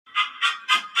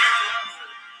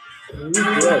Yeah,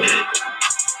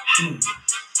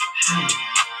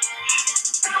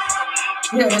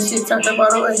 that shit turned up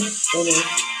all the way.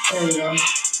 There you go.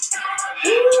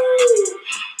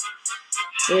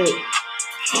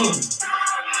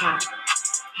 Hot.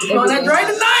 You on that drain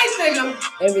tonight, nigga?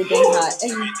 Everything hot.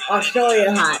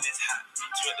 Australia hot.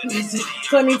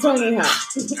 2020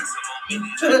 hot.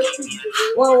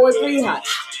 World War III hot.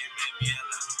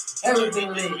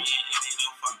 Everything lit.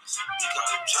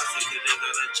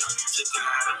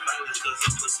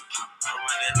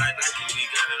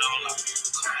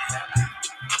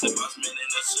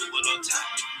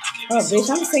 Oh, bitch,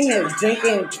 I'm sitting here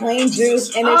drinking plain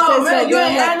juice, and it says man, you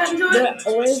ain't that. adding to it?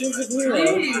 What is this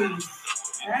tequila? Please.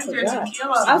 Add your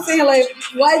tequila. I'm saying, like,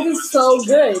 why is this so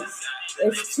good?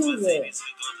 It's too good.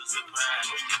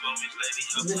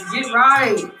 Just get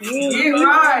right. Get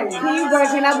right.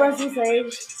 Can I burn some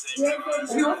sage?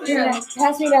 Yeah.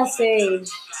 Pass me that sage.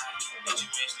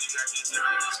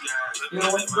 You know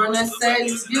what burn that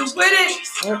sage? You with it.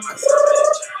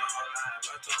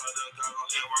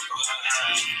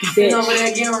 Sitting over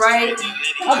there getting right.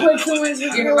 I'll put 2 inches.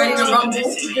 Getting ready to rumble.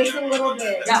 Just a little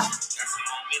bit. Yeah.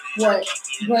 What?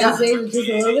 Burn sage just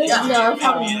a little bit? Yeah. No,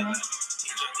 probably not.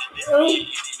 Hey.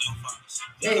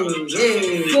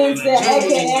 Since the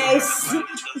AKA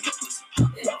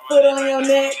foot on your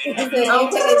neck. I said AKA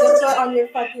the foot on your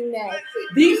fucking neck.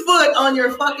 The foot on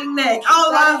your fucking neck.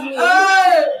 Oh, That's my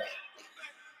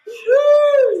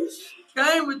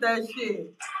God. Came with that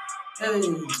shit. Hey.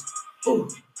 Ooh.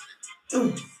 Yo.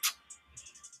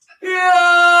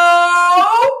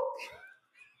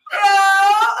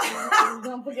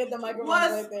 Don't forget the microphone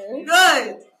What's right there.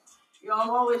 good? Yo, I'm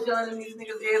always yelling in these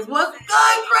niggas' ears. What's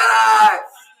good, critters?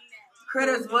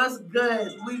 Critters, what's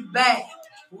good? We back.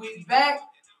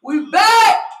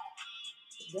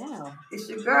 Yeah. It's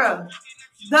your girl,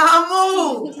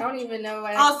 Damu. I don't even know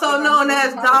why. Also known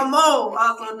as Damo.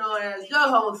 Also known as your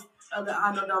host of the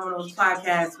I Know Dominoes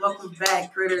podcast. Welcome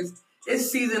back, critters.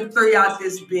 It's season 3 out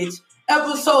this bitch.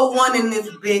 Episode 1 in this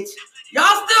bitch.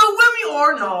 Y'all still with me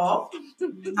or no?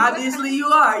 Obviously you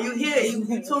are. You here.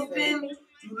 You tuned in.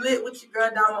 You lit with your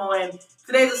girl Damo. And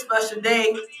today's a special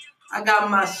day. I got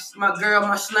my girl,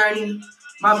 my snurny,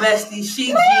 my bestie, She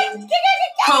G,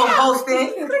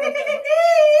 co-hosting.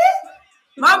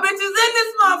 My bitch is in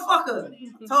this motherfucker.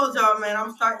 Told y'all, man,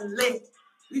 I'm starting lit.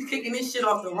 We kicking this shit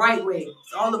off the right way.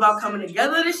 It's all about coming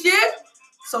together this year.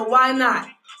 So why not?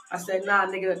 I said, nah,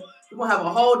 nigga, we're gonna have a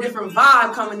whole different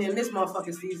vibe coming in this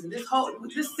motherfucking season. This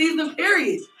season,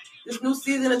 period. This new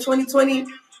season of 2020,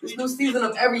 this new season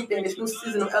of everything, this new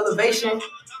season of elevation.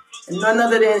 And none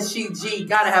other than She G.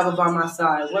 Gotta have her by my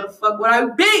side. What the fuck would I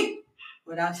be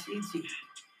without She G?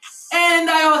 And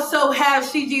I also have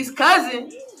She G's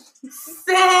cousin,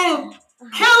 Sam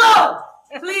Killer.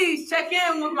 Please check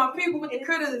in with my people, with the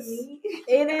critters.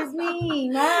 It is me,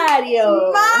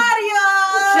 Mario.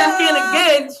 Check in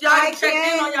again. Y'all checked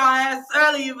in on y'all ass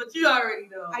earlier, but you already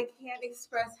know. I can't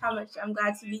express how much I'm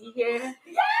glad to be here.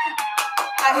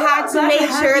 I had to make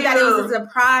sure that it was a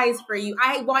surprise for you.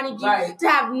 I wanted you to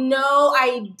have no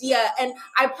idea. And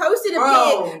I posted a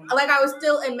pic, like I was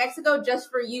still in Mexico just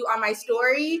for you on my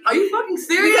story. Are you fucking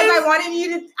serious? Because I wanted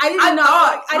you to, I didn't know.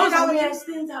 I didn't know what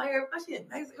things out here, especially in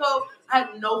Mexico. I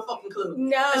had no fucking clue.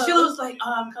 No. And Sheila was like,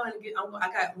 I'm coming to get,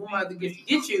 I got one other gift to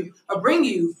get you or bring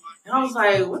you. And I was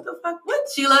like, what the fuck? What,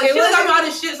 Sheila? Sheila got me all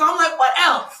this shit. So I'm like, what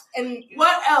else? And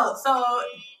what else? So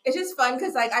it's just fun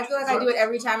because like I feel like I do it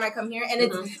every time I come here, and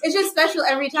it's just special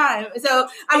every time. So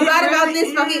I'm glad about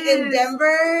this fucking in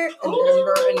Denver. In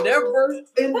Denver.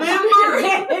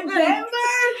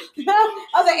 I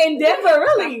was like, in Denver,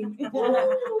 really?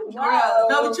 Wow.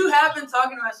 No, but you have been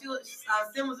talking about Sheila.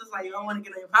 Sim was just like, you don't want to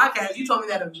get on your podcast. You told me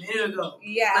that a minute ago.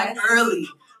 Yeah. Like early.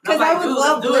 Because I would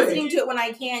love listening to it when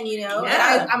I can, you know?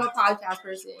 Yeah. And I'm a podcast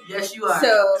person. Yes, you are.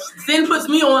 So Sin puts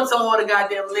me on to all the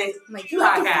goddamn lit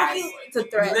podcasts. It's a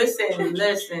threat.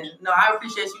 Listen. No, I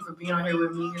appreciate you for being on here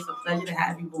with me. It's a pleasure to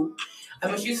have you, boo. I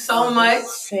miss you so much.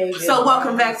 So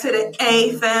welcome back to the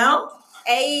A fam.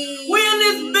 Hey. We in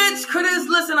this bitch, critters.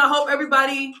 Listen, I hope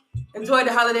everybody enjoyed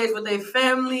the holidays with their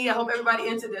family. I hope everybody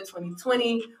entered their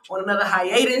 2020 on another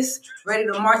hiatus, ready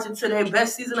to march into their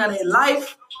best season of their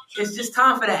life. It's just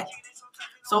time for that.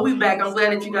 So we back. I'm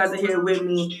glad that you guys are here with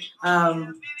me.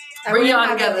 Bring y'all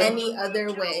together. Any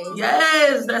other way?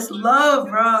 Yes, that's love,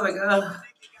 bro. Like,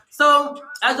 So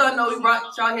as y'all know, we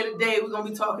brought y'all here today. We're gonna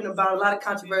be talking about a lot of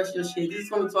controversial shit. This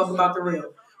is when we talk about the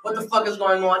real. What the fuck is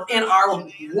going on in our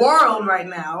world right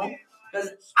now? Because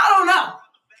I don't know.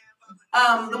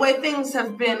 The way things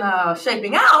have been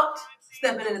shaping out,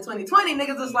 stepping into 2020,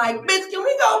 niggas is like, bitch, can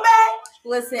we go back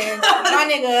Listen, my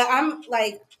nigga, I'm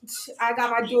like, I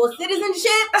got my dual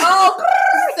citizenship. Oh,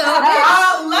 so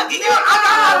lucky you. I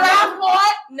got my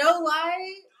passport. No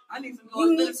lie. I need some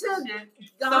You need to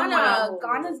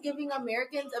Ghana's giving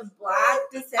Americans of black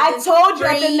descent. I told you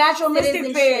at the Natural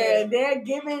Mystic Fair, they're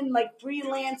giving like free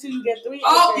land to you get 3 acres.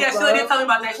 Oh yeah, so they didn't tell me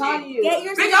about that shit. Get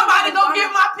your bitch, I'm about to go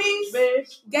get my piece.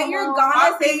 Bitch. Get your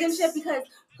Ghana citizenship because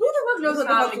who the fuck knows what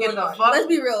the fuck's going on? Let's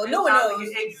be real. No one knows.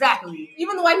 Exactly.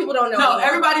 Even the white people don't know. No,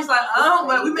 everybody's like,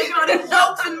 but we making all these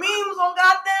jokes and memes on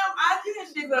goddamn IG and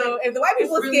shit. So if the white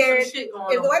people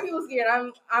scared,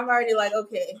 I'm already like,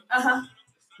 okay.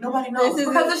 Nobody knows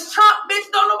because it's Trump,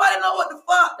 bitch. Don't nobody know what the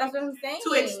fuck. That's what I'm saying.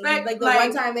 To expect, like the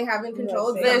one time they haven't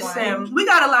controlled. Listen, we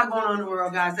got a lot going on in the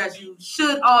world, guys, that you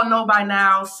should all know by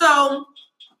now. So,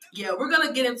 yeah, we're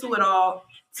gonna get into it all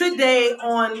today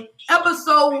on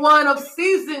episode 1 of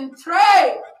season 3.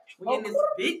 We in this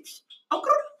bitch.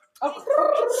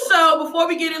 So before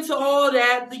we get into all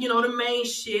that, the main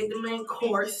shit, the main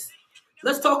course,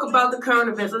 let's talk about the current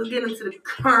events. Let's get into the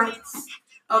currents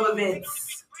of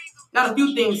events. Got a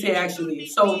few things here, actually.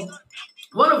 So,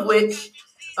 one of which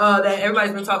that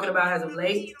everybody's been talking about as of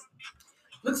late,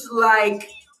 looks like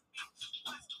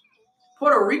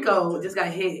Puerto Rico just got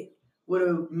hit with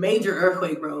a major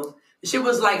earthquake, bro. The shit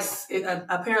was like,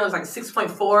 apparently it was like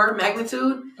 6.4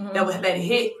 magnitude that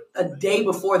hit a day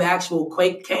before the actual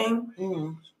quake came.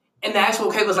 Mm-hmm. And the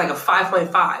actual quake was like a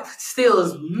 5.5. Still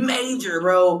is major,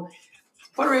 bro.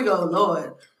 Puerto Rico,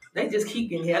 Lord. They just keep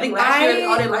getting hit. I think last year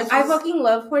all their lights was... I fucking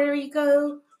love Puerto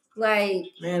Rico. Like,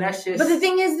 man, that shit. But the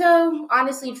thing is, though,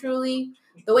 honestly, truly,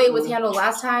 the way it was handled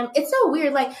last time, it's so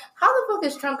weird. Like, how the fuck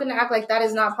is Trump gonna act like that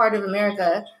is not part of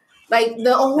America? Like, he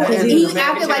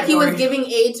acted like he was giving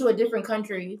aid to a different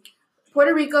country.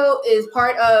 Puerto Rico is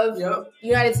part of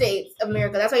United States of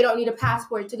America. That's why you don't need a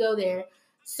passport to go there.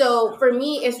 So for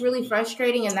me, it's really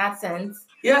frustrating in that sense.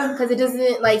 Yeah, because it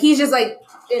doesn't he's just like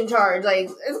in charge. Like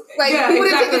it's like people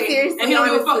didn't take it seriously. And he don't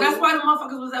give a fuck. That's why the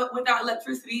motherfuckers was without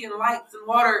electricity and lights and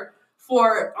water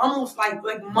for almost like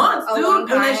months, a long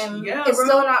time. It's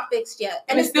still not fixed yet,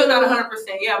 and it's still not 100%.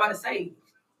 Yeah, I'm about to say.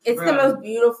 It's the most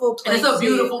beautiful place. And it's a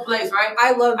beautiful place, right?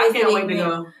 I love it. I can't wait to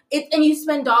go. And you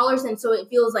spend dollars, and so it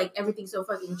feels like everything's so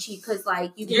fucking cheap because,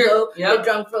 like, you can go get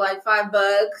drunk for like $5.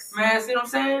 Man, see what I'm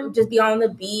saying? Just be on the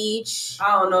beach.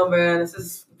 I don't know, man.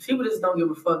 People just don't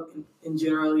give a fuck in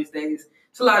general these days.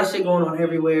 There's a lot of shit going on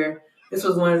everywhere. This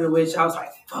was one of which I was like,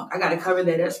 fuck, I gotta cover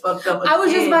that. That's fucked up. I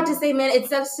was just about to say, man, it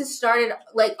just started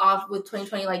like off with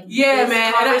 2020. Like, yeah,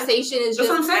 man. Conversation is just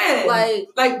what I'm saying.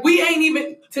 Like we ain't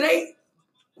even today.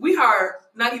 We are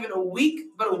not even a week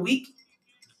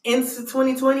into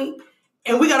 2020,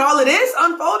 and we got all of this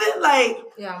unfolded. Like,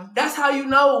 yeah, that's how you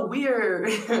know we're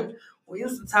in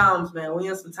some times, man. We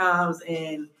in some times,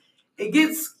 and it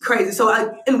gets crazy.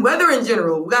 So, in weather in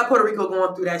general, we got Puerto Rico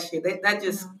going through that shit. That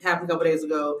just happened a couple days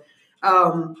ago.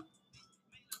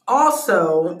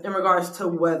 Also, in regards to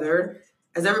weather,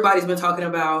 as everybody's been talking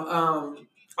about,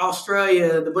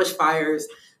 Australia, the bushfires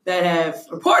that have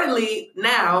reportedly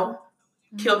now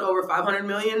killed over 500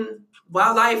 million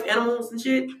wildlife, animals, and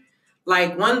shit.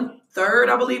 Like 1/3,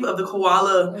 I believe, of the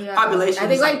koala population. I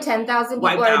think like 10,000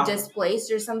 people are displaced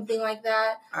or something like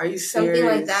that. Are you serious?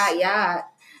 Something like that, yeah.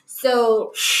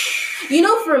 So,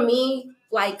 for me,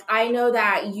 like, I know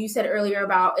that you said earlier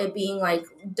about it being like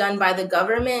done by the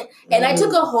government, and I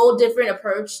took a whole different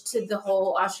approach to the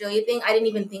whole Australia thing. I didn't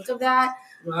even think of that.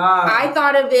 Wow. I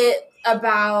thought of it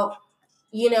about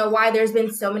why there's been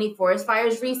so many forest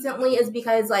fires recently is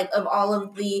because like of all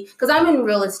of because I'm in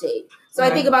real estate. So I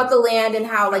think about the land and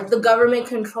how like the government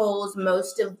controls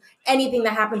most of anything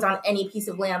that happens on any piece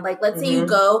of land. Like let's say you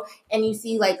go and you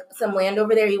see like some land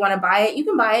over there, you want to buy it, you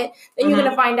can buy it. Then you're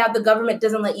going to find out the government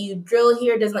doesn't let you drill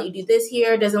here, doesn't let you do this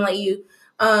here, doesn't let you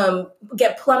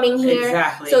get plumbing here.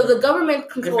 Exactly. So the government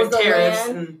controls the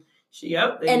land.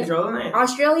 They control the land.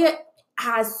 Australia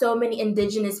has so many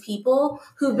indigenous people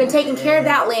who've been taking care of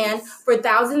that land for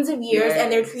thousands of years,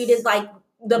 and they're treated like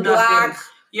the black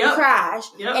trash,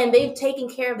 and they've taken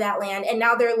care of that land, and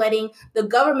now they're letting the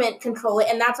government control it,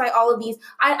 and that's why all of these,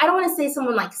 I don't want to say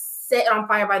someone like set on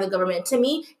fire by the government. To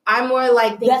me, I'm more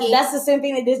like thinking that's the same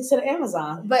thing they did to the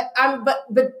Amazon. But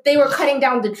they were cutting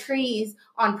down the trees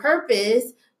on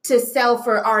purpose to sell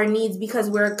for our needs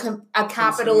because we're a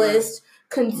capitalist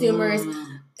consumers.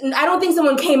 I don't think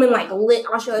someone came and like lit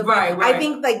Australia. Right. I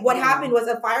think like what happened was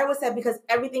a fire was set because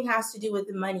everything has to do with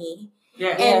the money. Yeah.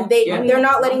 And they're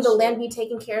not letting the land be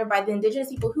taken care of by the indigenous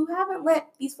people who haven't let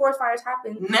these forest fires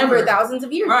happen for thousands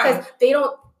of years because they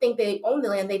don't think they own the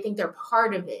land. They think they're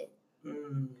part of it.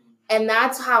 And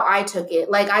that's how I took it.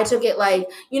 Like, I took it like,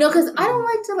 because I don't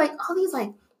like to like all these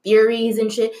like theories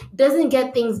and shit doesn't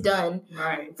get things done.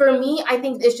 Right. For me, I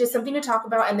think it's just something to talk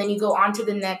about, and then you go on to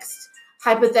the next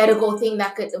hypothetical thing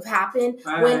that could have happened.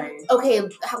 Right.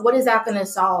 What is that going to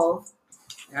solve?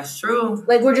 That's true.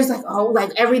 Like, we're just like,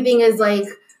 like everything is like,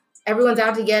 everyone's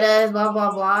out to get us, blah,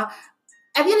 blah, blah.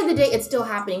 At the end of the day, it's still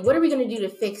happening. What are we going to do to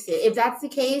fix it? If that's the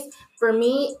case, for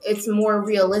me, it's more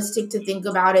realistic to think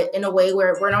about it in a way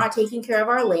where we're not taking care of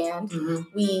our land. Mm-hmm.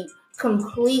 We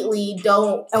completely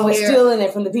don't and we're stealing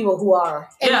it from the people who are.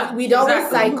 And we don't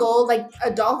recycle. Like a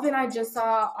dolphin I just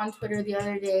saw on Twitter the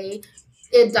other day,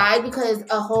 it died because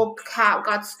a whole cap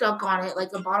got stuck on it, like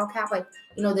a bottle cap, like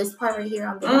this part right here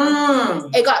on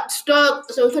the it got stuck,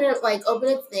 so it couldn't like open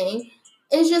its thing.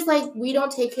 It's just like we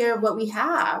don't take care of what we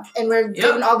have, and we're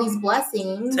given all these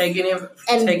blessings, taking it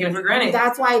for granted.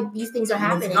 That's why these things are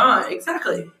happening.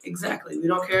 Exactly. We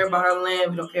don't care about our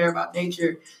land. We don't care about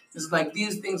nature. It's like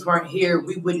these things weren't here,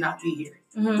 we would not be here.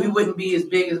 Mm-hmm. We wouldn't be as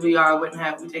big as we are. We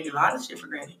take a lot of shit for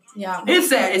granted. Yeah, it's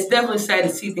sad. It's definitely sad to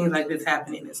see things like this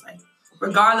happening. It's like,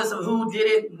 regardless of who did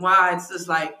it, why, it's just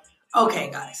like, okay,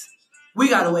 guys, we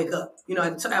got to wake up.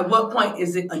 At what point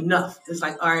is it enough? It's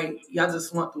like, all right, y'all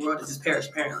just want the world to just perish,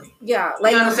 apparently. Yeah,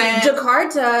 like, you know what I'm saying?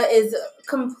 Jakarta is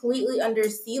completely under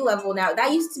sea level now.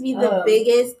 That used to be the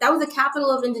biggest, that was the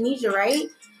capital of Indonesia, right?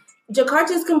 Jakarta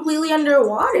is completely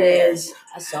underwater. It is.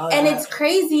 I saw that. And it's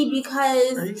crazy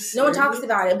because no one talks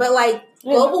about it. But, like,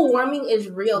 global warming is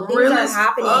real. Things are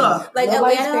happening. Like,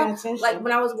 nobody's Atlanta, like,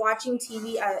 when I was watching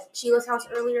TV at Sheila's house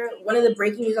earlier, one of the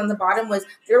breaking news on the bottom was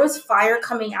there was fire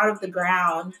coming out of the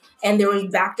ground and there was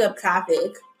backed up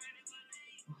traffic.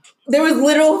 There was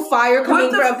literal fire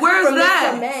coming from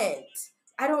the cement.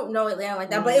 I don't know Atlanta like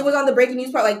that, but it was on the breaking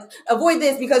news part, like, avoid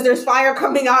this because there's fire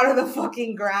coming out of the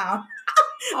fucking ground.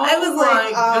 I was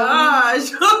like,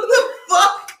 gosh, what the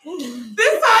fuck?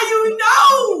 This is how you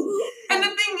know. And the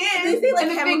thing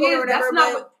is, that's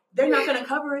not what, they're not going to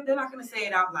cover it. They're not going to say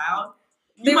it out loud.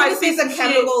 You might see some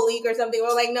chemical leak or something.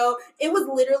 We're like, no, it was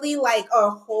literally like a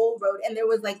whole road, and there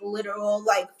was like literal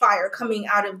like fire coming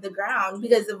out of the ground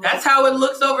because of. That's how it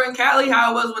looks over in Cali.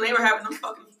 How it was when they were having them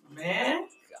fucking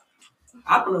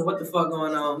I don't know what the fuck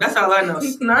going on. That's all I know.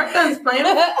 Snarka's playing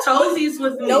toesies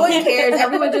with me. No one cares.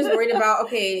 Everyone's just worried about,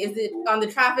 okay, is it on the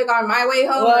traffic on my way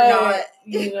home or not?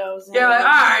 You know what I'm saying? You're like, all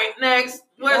right, next.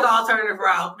 Where's the alternative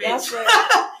route, bitch?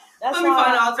 Let me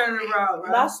find an alternative route,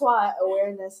 bro. That's why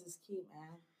awareness is key, man.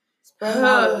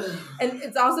 And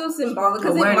it's also symbolic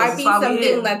because it might be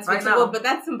something that's fixable, but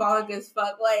that's symbolic as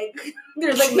fuck. Like,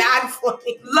 there's like mad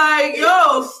flooding. Like,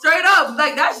 yo, straight up.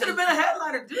 Like, that should have been a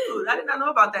headliner, dude. I did not know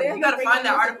about that. You gotta find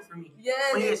that article for me.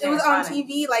 Yes, it was on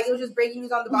TV. Like, it was just breaking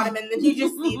news on the bottom, and then you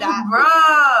just see that.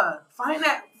 Bruh. Find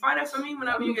that for me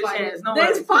whenever you get a chance. No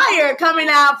There's fire coming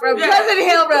out from Pleasant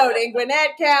Hill Road in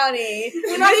Gwinnett County.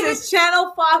 We're not even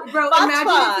Channel Fox, bro. Imagine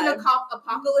it's an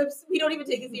apocalypse. We don't even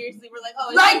take it seriously. We're like,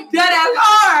 oh, like dead ass.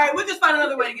 All right, we'll just find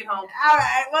another way to get home. All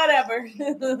right, whatever.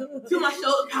 Too much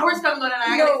power's coming on, and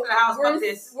I gotta get to the house. Fuck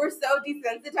this. We're so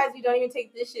desensitized. We don't even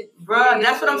take this shit, bro.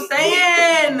 That's what I'm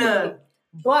saying.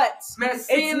 But man,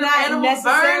 seeing the animals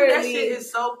burn, that shit is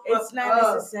so. It's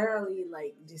not necessarily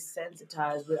like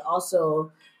desensitized, but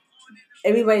also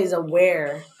everybody's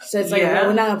aware. So it's like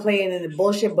we're not gonna play in the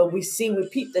bullshit, but we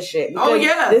peep the shit.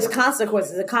 There's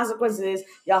consequences. The consequence is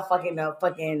y'all fucking up,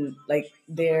 like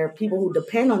there are people who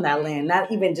depend on that land,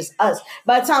 not even just us.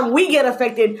 By the time we get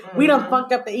affected, we done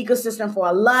fucked up the ecosystem for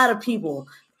a lot of people,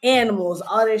 animals,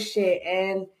 all this shit,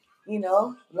 and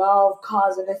law of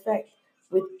cause and effect.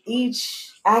 With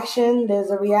each action, there's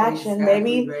a reaction,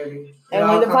 baby. And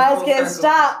when the fires can't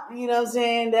stop, you know what I'm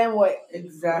saying? Then what?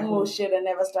 Exactly. We should have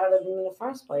never started them in the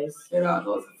first place. It all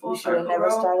goes we should have never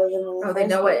started them in the first place. They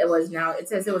know what it was now. It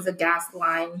says it was a gas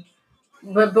line.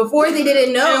 But before they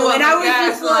didn't know, and I was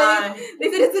just like,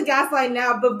 they said it's a gas line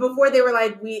now, but before they were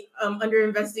like, we under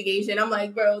investigation. I'm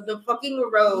like, bro, the fucking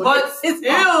road. But still,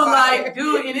 like,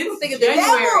 dude, and it's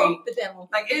January. The devil.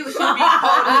 Like, it should be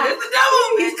cold. It's the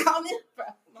devil. He's coming.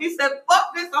 He said,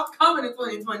 fuck this, I'm coming in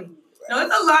 2020. No,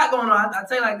 it's a lot going on. I'll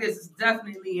tell you like this, it's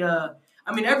definitely,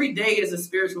 every day is a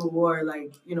spiritual war,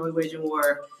 like, we're waging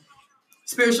war.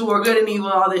 Spiritual war, good and evil,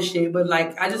 all this shit. But,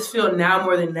 like, I just feel now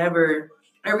more than ever,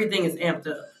 everything is amped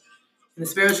up. In the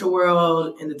spiritual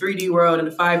world, in the 3D world, in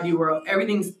the 5D world,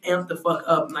 everything's amped the fuck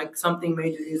up. Like something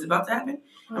major is about to happen.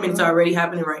 Mm-hmm. I mean, it's already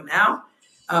happening right now.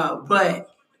 But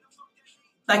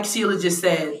like Sheila just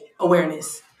said,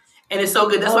 awareness. And it's so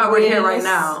good. That's why we're here right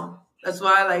now. That's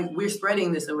why, like, we're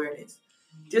spreading this awareness.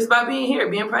 Just by being here,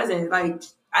 being present. Like,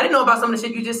 I didn't know about some of the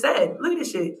shit you just said. Look at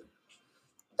this shit.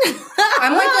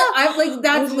 I'm like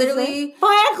that's literally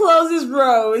fire closes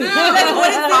road. Dude, that's what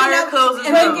it's fire closes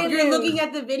road. You're looking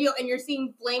at the video and you're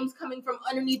seeing flames coming from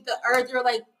underneath the earth. You're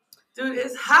like, dude,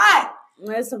 it's hot.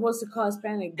 It's supposed to cause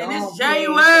panic. And it's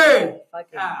January.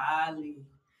 Golly.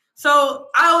 So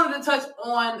I wanted to touch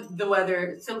on the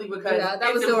weather simply because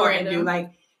it's important, dude.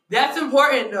 Like that's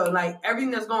important though. Like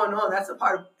everything that's going on, that's a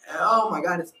part of. Oh my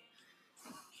God, it's.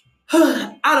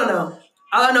 I don't know.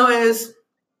 All I know is,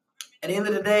 at the end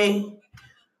of the day,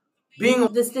 being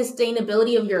the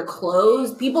sustainability of your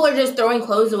clothes. People are just throwing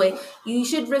clothes away. You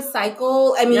should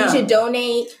recycle. I mean, you should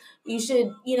donate. You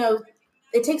should,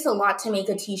 it takes a lot to make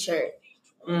a t-shirt.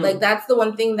 Like, that's the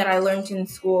one thing that I learned in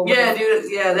school. Yeah,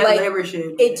 dude. Yeah, that labor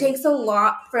shit. It takes a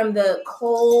lot from the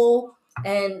coal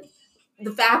and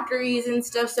the factories and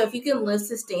stuff. So if you can live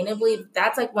sustainably,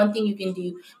 that's like one thing you can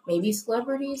do. Maybe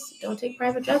celebrities don't take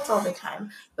private jets all the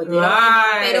time, but they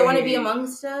don't want to be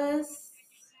amongst us.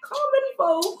 Common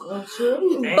folk. That's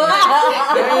true.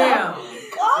 Damn.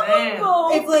 Common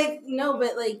folk. It's like, no,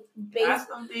 but like that's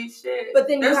some deep shit. But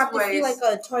then you have to see like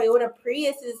a Toyota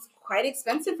Prius is quite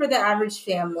expensive for the average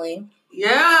family.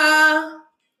 Yeah.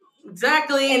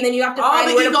 Exactly. And then you have to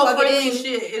find where to plug it in.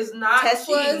 Shit is not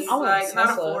Tesla's cheap. Like,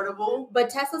 not affordable.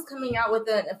 But Tesla's coming out with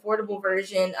an affordable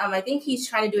version. I think he's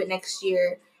trying to do it next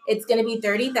year. It's going to be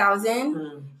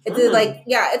 $30,000. It's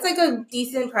it's like a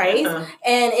decent price,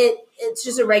 and it's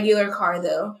just a regular car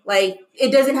though. Like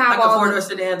it doesn't have like all. A four-door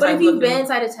sedan. But if you've been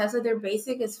inside a Tesla, they're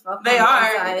basic as fuck. They are.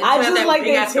 I just like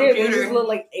the interior. They just look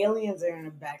like aliens are in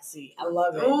the backseat. I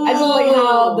love it. Ooh. I just like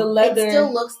how the leather. It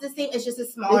still looks the same. It's just a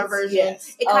smaller version.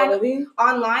 Yes. It kind of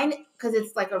online because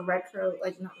it's like a retro.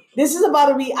 This is about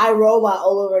to be iRobot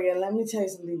all over again. Let me tell you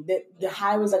something. The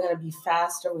highways are going to be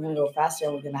faster. We're going to go faster,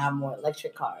 and we're going to have more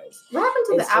electric cars. What happened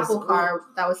to the Apple car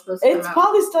that was supposed to come out? It's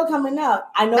probably still coming out.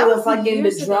 I know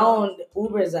the drone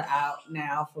Ubers are out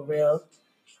now for real.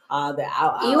 They're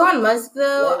out. Elon Musk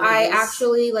though, I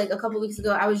actually like a couple weeks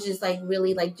ago, I was just like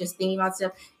really like just thinking about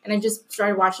stuff, and I just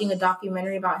started watching a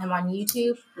documentary about him on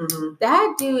YouTube.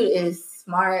 That dude is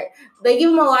smart. They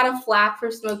give him a lot of flack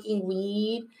for smoking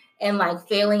weed and like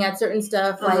failing at certain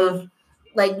stuff,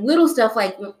 like little stuff,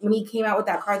 like when he came out with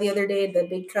that car the other day, the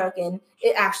big truck, and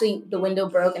it actually the window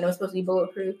broke and it was supposed to be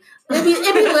bulletproof. It'd be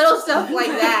little stuff like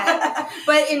that.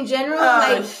 But in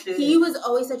general, he was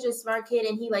always such a smart kid,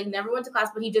 and he like never went to class,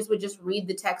 but he just would just read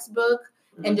the textbook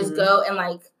and just go and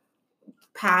like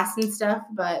pass and stuff.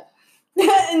 But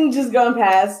and just go and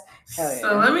pass. Hell yeah.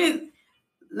 So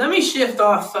let me shift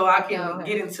off so I can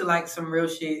get into like some real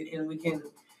shit, and we can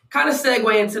kind of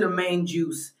segue into the main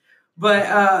juice. But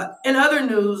in other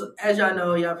news, as y'all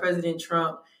know, President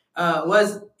Trump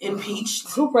was impeached.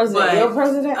 Who president? Your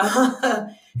president?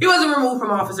 He wasn't removed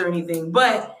from office or anything.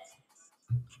 But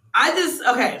let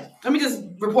me just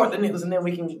report the news, and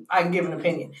then I can give an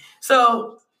opinion.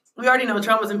 So we already know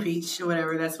Trump was impeached or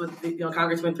whatever. That's what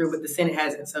Congress went through, but the Senate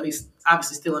hasn't. So he's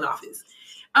obviously still in office.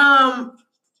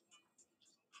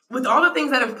 With all the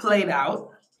things that have played out,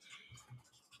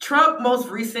 Trump most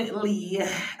recently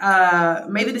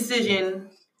made the decision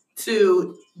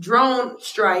to drone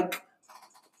strike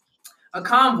a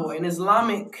convoy, an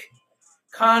Islamic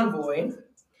convoy.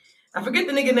 I forget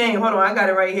the nigga name. Hold on, I got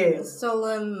it right here.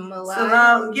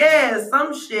 Salam. Yeah,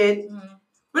 some shit.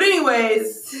 But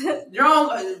anyways,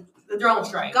 the drone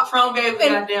strike. Trump gave the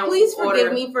goddamn please order.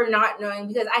 Forgive me for not knowing,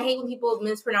 because I hate when people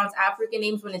mispronounce African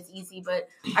names when it's easy, but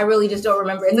I really just don't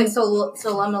remember. It's like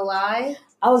Salam Alai.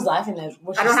 I was laughing at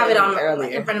what I don't have it on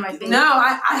earlier in front of my face. No,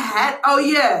 I had. Oh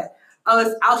yeah. Oh,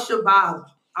 it's Al-Shabaab.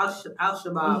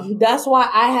 Al-Shabaab. That's why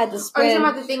I had to spend. Are you talking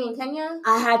about the thing in Kenya?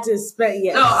 I had to spend.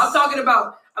 Yes. No, I'm talking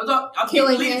about. I'm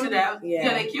killing him. To that.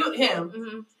 Yeah, they killed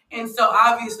him, and so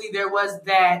obviously there was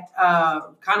that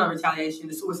kind of retaliation,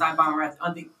 the suicide bomber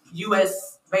on the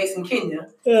U.S. base in Kenya.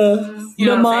 You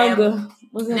know what I'm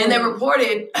saying? And then they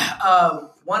reported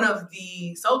one of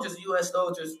the soldiers, U.S.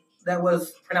 soldiers, that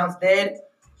was pronounced dead.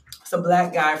 It's a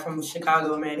black guy from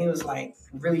Chicago, man. He was like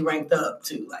really ranked up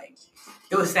too. Like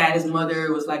it was sad. His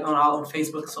mother was like on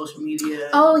Facebook, social media.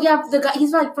 Oh yeah, the guy.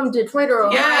 He's like from Detroit or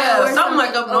Ohio. Yeah, something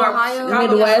like up north, Ohio,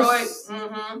 Chicago, Midwest.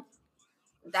 Detroit.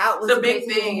 That was a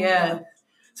big thing. Yeah.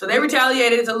 So they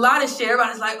retaliated. It's a lot of shit.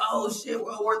 Everybody's like, "Oh shit,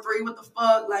 World War III. What the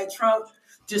fuck?" Like Trump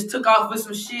just took off with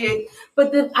some shit.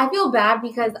 But I feel bad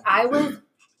because I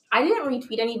didn't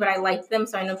retweet any, but I liked them,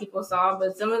 so I know people saw.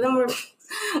 But some of them were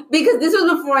because this was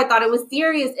before I thought it was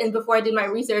serious, and before I did my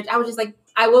research, I was just like,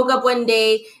 I woke up one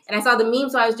day and I saw the meme,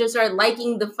 so I just started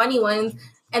liking the funny ones.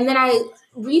 And then I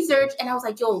researched and I was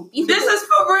like, yo, this is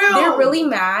for real. They're really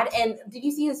mad. And did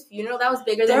you see his funeral? That was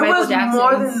bigger than Michael Jackson's. There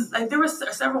was more than, like, there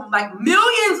was several, like,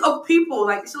 millions of people.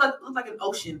 Like, it looked like an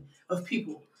ocean of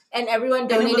people. And everyone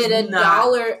donated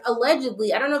 $1,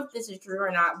 allegedly. I don't know if this is true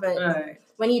or not, but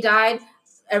when he died,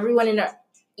 everyone in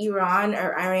Iran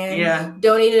or Iran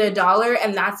donated $1,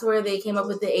 and that's where they came up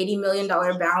with the $80 million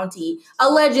bounty,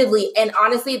 allegedly. And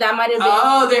honestly, that might have been...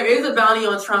 Oh, there is a bounty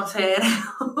on Trump's head.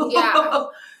 Yeah.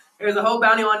 There's a whole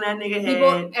bounty on that nigga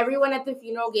head. Everyone at the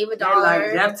funeral gave $1.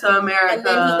 Like, death to America. And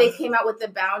then they came out with the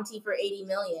bounty for $80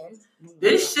 million.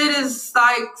 This shit is,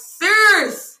 like,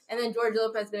 serious. And then George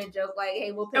Lopez gonna joke like,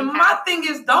 hey, we'll pay And my thing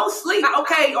is, don't sleep.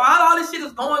 Okay, while all this shit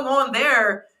is going on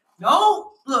there, don't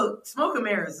look, smoke and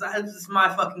mirrors. This is my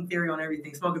fucking theory on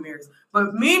everything, smoke and mirrors.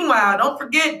 But meanwhile, don't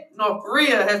forget, North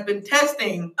Korea has been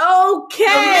testing the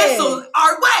missiles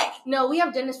our way. No, we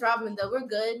have Dennis Rodman, though. We're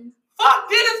good. Fuck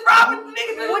Dennis Rodman,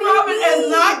 nigga. Dennis Rodman is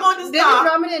not going to stop. Dennis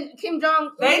Rodman and Kim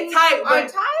Jong they tight, are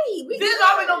tight. Dennis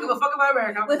Rodman don't give a fuck about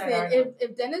America. Listen,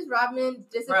 if Dennis Rodman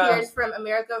disappears from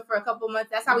America for a couple months,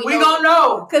 that's how we gonna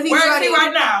know. Because where is he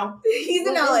right now? He's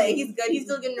in LA. He's good. He's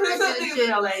still getting arrested and shit.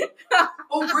 In LA.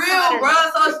 For real, bro.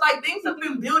 So it's like things have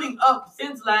been building up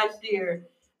since last year.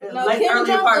 No, Kim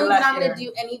Jong-un's not going to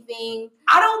do anything.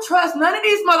 I don't trust none of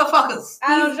these motherfuckers.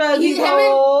 I don't trust these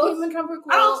hoes. Him and Trump are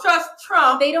cool. I don't trust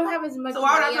Trump. They don't have as much So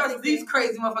why would I trust these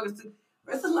crazy motherfuckers too?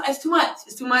 It's too much.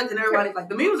 It's too much, and everybody's like,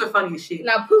 the memes are funny as shit.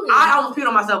 Now, Putin. I almost peed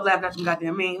on myself laughing at some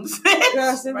goddamn memes.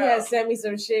 Girl, Cynthia sent me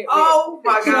some shit. Oh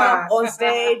my god! On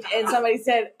stage, and somebody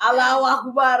said Allahu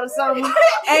Akbar or something,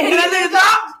 and he nigga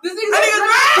dropped. This nigga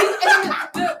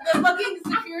the fucking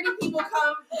security people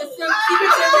come, the secret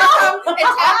service come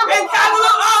and tap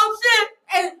oh shit!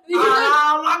 And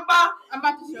I'm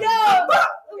about to show you.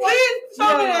 Please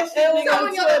show me that shit.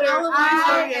 Someone yelled at all of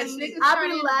I've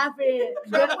been laughing.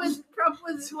 Trump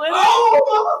was Twitter.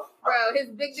 Oh, bro, his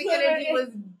big dick energy was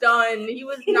done. He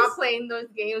was not playing those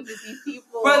games with these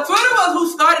people. But Twitter was who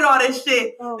started all this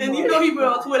shit. And you know he put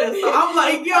on Twitter. So I'm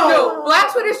like, yo.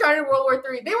 Black Twitter started World War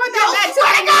III. They weren't that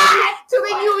mad till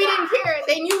they knew we didn't care.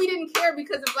 They knew we didn't care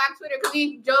because of Black Twitter because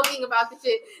we joking about the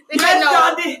shit. They said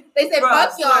no. They said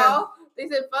fuck y'all. They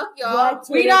said, fuck y'all.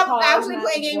 We not actually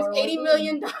playing games. $80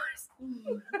 million.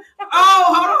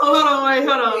 Oh, hold on, wait,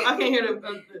 hold on. I can't hear the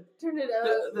turn it up.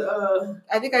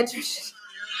 I think I turned it.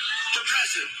 The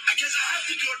president. I guess I have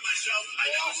to do it myself.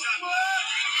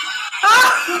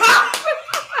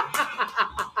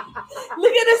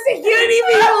 Look at the security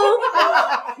people.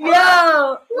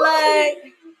 Yo, like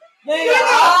they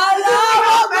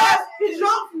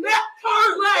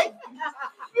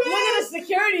look at the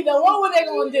security though. What were they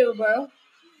gonna do, bro?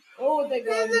 What were they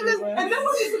gonna do, bro? And then when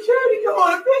the security come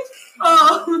on, bitch.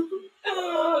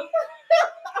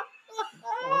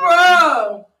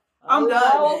 Bro, I'm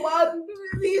done.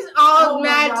 He's all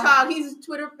mad talk. He's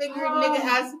Twitter fingering nigga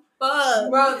as fuck.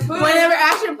 Bro, whenever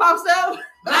action pops up,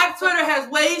 Black Twitter has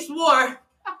waged war.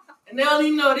 And they don't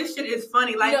even know this shit is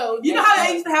funny. Like, you know how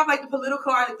they used to have like the political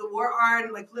art, like the war art,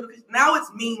 and like political. Now it's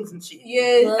memes and shit.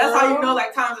 Yeah, that's how you know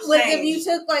like times have like changed. if you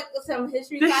took like some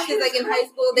history classes, like in high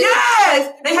school, they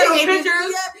had those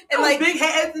pictures and like big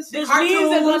heads and shit.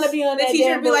 Memes are gonna be on the that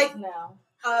teacher would be like, now.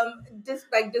 Just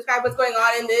like describe what's going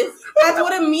on in this. That's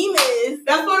what a meme is.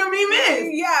 That's what a meme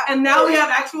is. Yeah. And now we have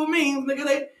actual memes,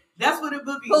 nigga. That's what it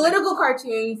would be. Political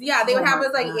cartoons. Yeah, they would have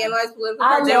us like analyze political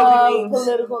cartoons. I love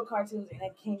political cartoons in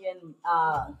a Kenyan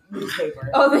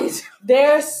newspaper. Oh,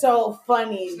 they're so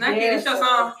funny. Snacky, this your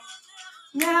song.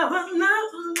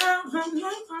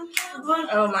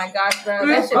 Oh my gosh, bro.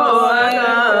 That shit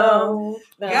was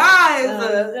guys,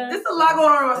 there's a lot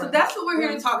going on. So that's what we're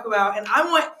here to talk about. And I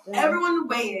want everyone to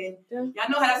weigh in. Y'all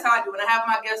know how that's how I do when I have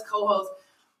my guest co-host.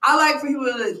 I like for people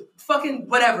to fucking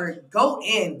whatever, go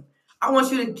in. I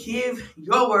want you to give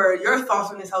your word, your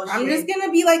thoughts on this whole shit. I'm just gonna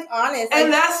be like honest.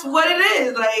 And that's what it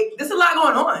is. Like, there's a lot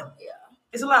going on. Yeah.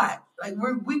 It's a lot. Like,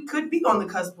 we could be on the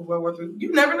cusp of World War III.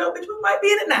 You never know, bitch. We might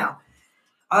be in it now.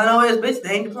 All I know is, bitch,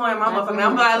 they ain't deploying my motherfucking.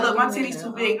 I'm like, look, my titty's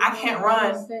too big. I can't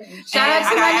run. Shout out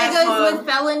to my niggas with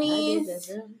felonies.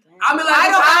 I mean, like, I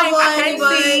don't have one, I can't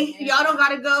see. Y'all don't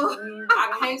gotta go.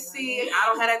 I can't see it. I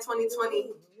don't have that 2020.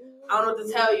 I don't know what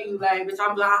to tell you. Like, bitch,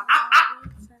 I'm blind.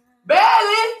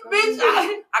 Barely, bitch.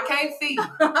 I can't see.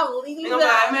 You know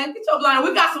what, man? Get your blind.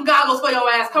 We got some goggles for your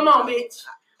ass. Come on, bitch.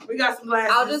 We got some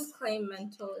glasses. I'll just claim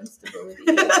mental instability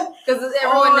because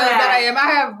everyone knows that I am. I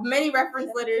have many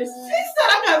reference letters. She said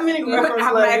I got many reference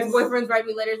letters. My ex-boyfriends write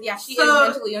me letters. Yeah, she is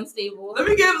mentally unstable. Let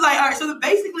me give all right. So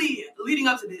basically, leading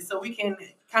up to this, so we can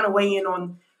kind of weigh in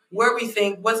on where we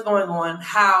think, what's going on,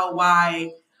 how,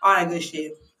 why, all that good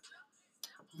shit.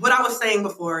 what I was saying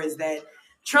before is that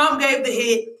Trump gave the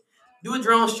hit, do a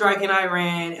drone strike in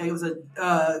Iran, and it was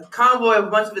a convoy of a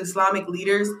bunch of Islamic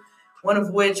leaders, one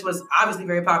of which was obviously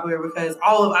very popular because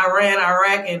all of Iran,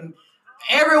 Iraq, and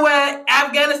everywhere,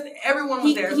 Afghanistan, everyone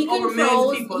was there. He over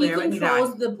millions of people there. He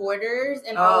controls the borders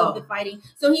and all of the fighting.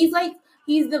 So he's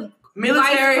the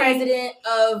military vice president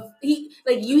of he's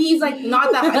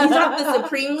not that he's not the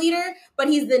supreme leader, but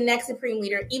he's the next supreme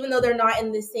leader, even though they're not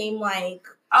in the same like.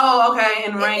 Oh, okay.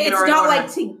 And rank it's not like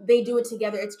they do it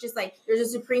together. It's just like there's a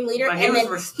supreme leader, and then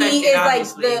he is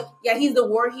obviously. He's the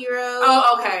war hero.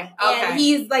 Oh, okay. And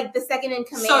he's like the second in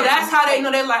command. So that's how they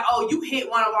know. They're like, oh, you hit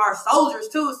one of our soldiers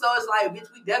too. So it's like, bitch,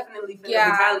 we definitely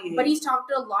finna retaliate. But he's talked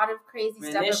a lot of crazy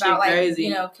stuff about like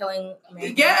killing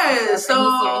Americans. Yeah.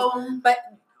 So, but.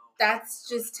 That's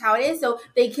just how it is. So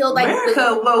they killed like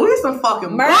America. Well, we're some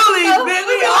fucking bullies, bitch. We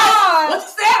be like, what you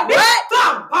said,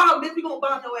 bitch? Bomb, bitch. We gonna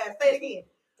bomb your ass. Say it again.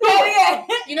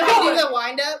 You know how you do the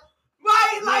wind up?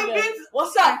 Right, like bitch.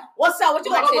 What's up? What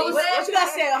you got to say? What you got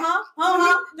to say?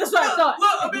 That's what I thought.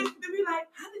 Look, bitch. They be like,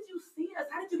 how did you see us?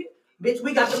 How did you get? Bitch,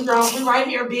 we got them drones. We right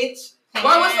here, bitch.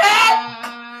 What was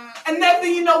that? And next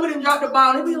thing you know, we didn't drop the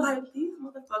bomb. They be like, these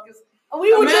motherfuckers.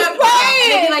 We were just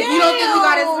playing. Like, you don't think we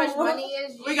got as much money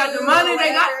as you? We got the money.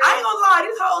 They got. I ain't gonna lie.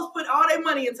 These hoes put all their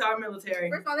money into our military.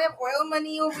 First of all, they have oil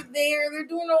money over there. They're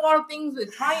doing a lot of things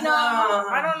with China.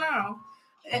 I don't know.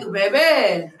 Hey, baby,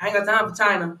 I ain't got time for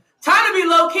China. China be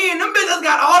low key, and them bitches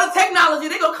got all the technology.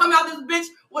 They gonna come out this bitch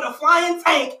with a flying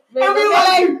tank. And be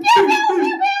like,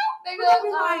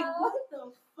 what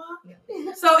the fuck?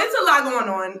 So it's a lot going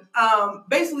on.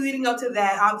 Basically, leading up to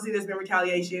that, obviously, there's been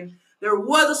retaliation. There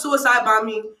was a suicide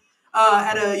bombing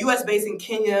at a U.S. base in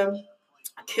Kenya,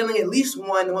 killing at least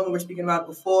one, the one we were speaking about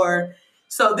before.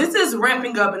 So this is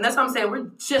ramping up, and that's what I'm saying. We're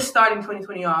just starting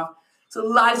 2020 off. So a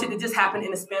lot of shit that just happened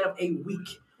in the span of a week.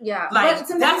 Yeah. Like,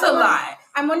 that's a lot.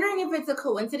 I'm wondering if it's a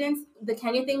coincidence, the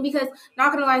Kenya thing, because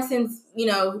not going to lie, since,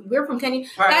 we're from Kenya,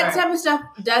 that type of stuff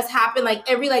does happen,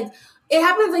 it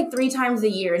happens like 3 times a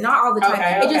year, not all the time.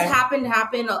 Okay. It just happened to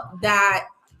happen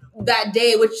that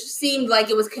day, which seemed like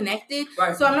it was connected.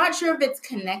 Right. So I'm not sure if it's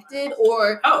connected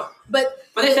or... But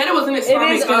they said it was an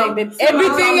Islamic...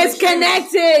 Everything is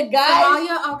connected, guys.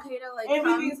 Somalia,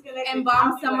 Al-Qaeda, and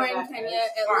bomb somewhere in Kenya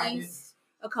at least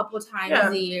a couple times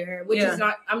a year, which is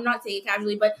not... I'm not saying it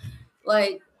casually, but,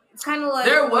 it's kind of like...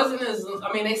 There wasn't...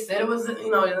 they said it was,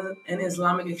 an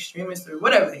Islamic extremist or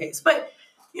whatever the case. But,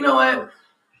 you know what?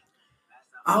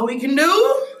 All we can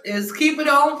do is keep it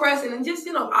on pressing and just,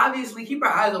 obviously keep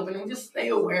our eyes open and just stay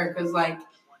aware because,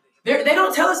 they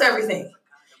don't tell us everything.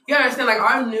 You understand?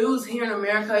 Our news here in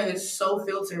America is so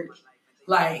filtered.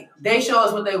 They show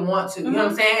us what they want to. You know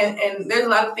what I'm saying? And there's a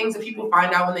lot of things that people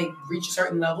find out when they reach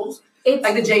certain levels. It's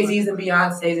like the Jay-Z's and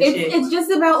Beyonce's and shit. It's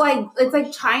just about, it's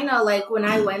like China. When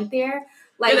I went there,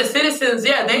 the citizens,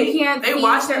 they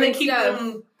watch them and keep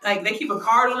them... they keep a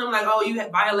card on them, you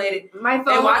had violated. My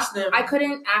phone, they watch them. I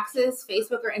couldn't access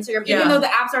Facebook or Instagram. Even though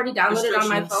the app's already downloaded on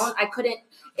my phone, I couldn't.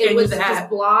 It was just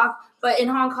blocked. But in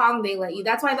Hong Kong, they let you.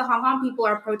 That's why the Hong Kong people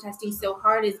are protesting so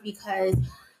hard, is because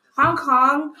Hong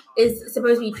Kong is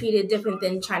supposed to be treated different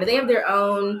than China. They have their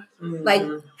own,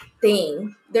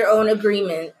 thing, their own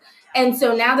agreement. And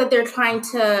so now that they're trying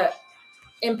to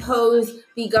impose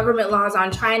the government laws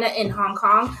on China in Hong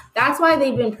Kong, that's why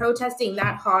they've been protesting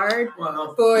that hard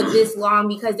for this long,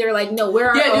 because they're like, no, we're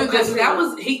our own country. That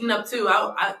was heating up too.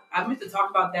 I meant to talk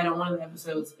about that on one of the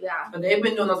episodes. Yeah. But they've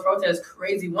been doing those protests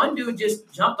crazy. One dude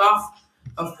just jumped off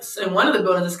in one of the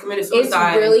buildings, just committed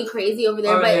suicide. It's really crazy over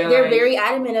there, but they're very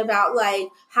adamant about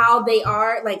how they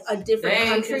are a different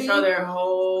country. They control their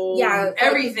whole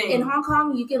everything. In Hong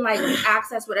Kong, you can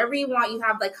access whatever you want. You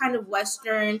have kind of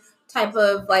Western type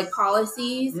of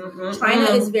policies.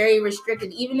 China is very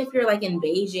restricted, even if you're in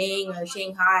Beijing or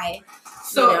Shanghai.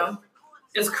 So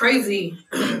it's crazy.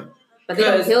 But they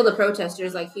don't kill the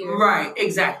protesters here. Right,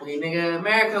 exactly. Nigga,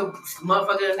 America,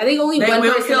 motherfucker. I think only one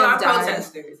person kill our died.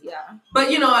 Protesters. Yeah.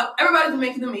 But everybody's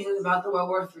making the memes about the World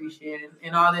War III shit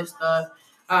and all this stuff.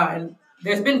 And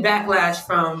there's been backlash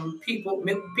from people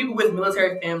with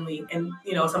military family and,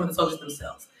 some of the soldiers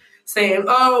themselves saying,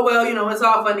 oh, well, it's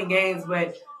all fun and games,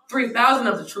 but 3,000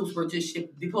 of the troops were just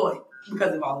deployed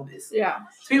because of all of this. Yeah.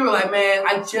 So people were like, man,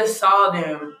 I just saw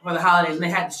them for the holidays and they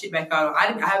had to ship back out. I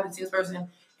haven't seen this person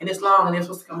in this long and they're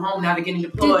supposed to come home. Now they're getting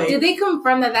deployed. Did they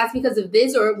confirm that that's because of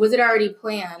this, or was it already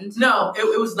planned? No,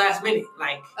 it was last minute.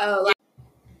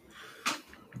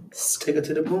 Stick it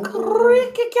to the boom.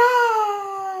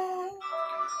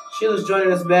 Sheila's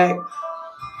joining us back.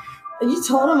 You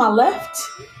told him I left?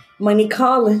 Money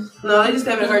calling. No, I just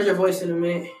haven't heard your voice in a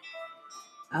minute.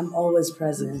 I'm always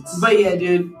present. But yeah,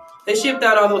 dude, they shipped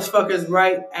out all those fuckers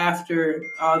right after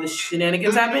all the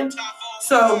shenanigans happened.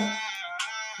 So,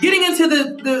 getting into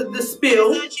the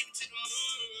spill.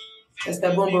 That's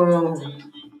that boom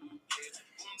boom.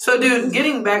 So, dude,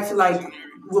 getting back to like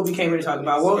what we came here to talk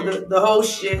about, well, the whole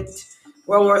shit,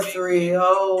 World War III,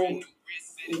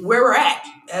 where we're at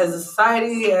as a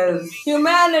society, as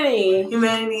humanity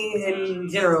in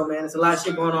general, man. There's a lot of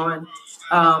shit going on.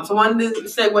 So, I wanted to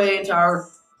segue into our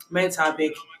main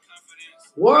topic.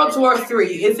 World War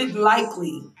III, is it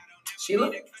likely?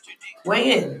 Sheila,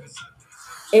 weigh in.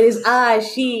 It is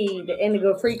she, the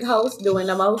Indigo Freak host, doing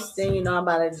the most. Then you know I'm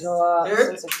about to draw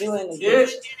since I'm doing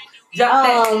this.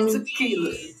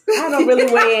 Tequila. I don't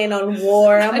really weigh in on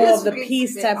war. I'm more of the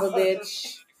peace type of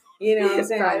bitch. You know what I'm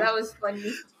saying? Sorry, that was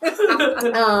funny.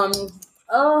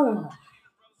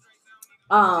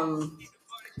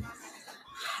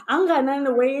 I don't got nothing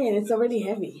to weigh in. It's already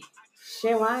heavy.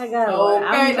 Shit, why I got?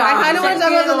 I kind of want to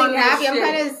talk about something happy. I'm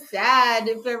kind of sad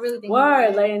if I really think.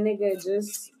 Word, like a nigga,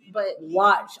 just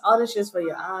watch all this shit's for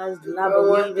your eyes. Do not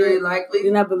believe it. Likely.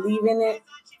 Do not believe in it.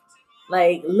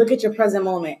 Like, look at your present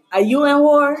moment. Are you in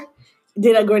war?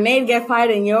 Did a grenade get fired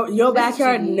in your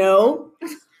backyard? No.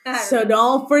 So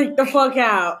don't freak the fuck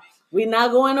out. We're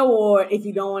not going to war if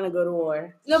you don't want to go to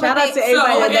war. No, Shout out to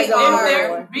everybody that's going to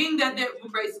war. Being that they're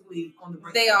basically on the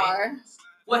brink. They are.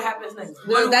 What happens next?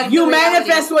 You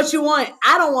manifest what you want.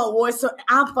 I don't want war, so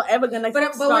I'm forever going to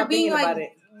start thinking about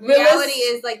it. Reality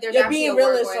is like there's actually being a war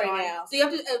realist going right on. now. So you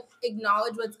have to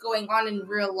acknowledge what's going on in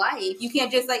real life. You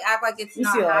can't just like act like it's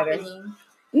not happening.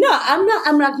 No, I'm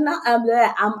not.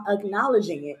 I'm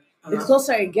acknowledging it. The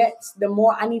closer it gets, the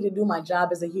more I need to do my job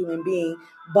as a human being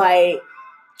by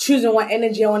choosing what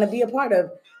energy I want to be a part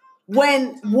of.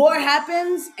 When war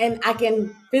happens and I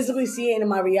can physically see it in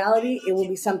my reality, it will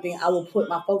be something I will put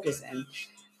my focus in.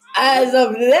 As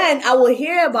of then, I will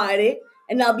hear about it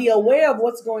and I'll be aware of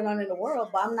what's going on in the world,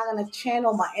 but I'm not going to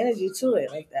channel my energy to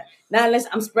it like that. Now, unless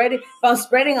if I'm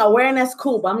spreading awareness,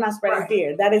 cool, but I'm not spreading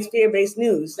fear. That is fear-based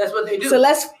news. That's what they do. So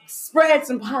let's spread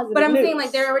some positive But I'm news. saying,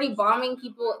 like, they're already bombing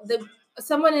people.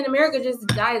 Someone in America just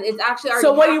died. It's actually already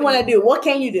So what do happening. you want to do? What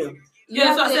can you do? You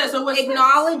have to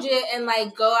acknowledge it and,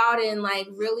 like, go out and, like,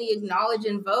 really acknowledge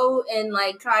and vote and,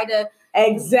 like, try to...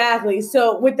 Exactly.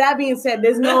 So with that being said,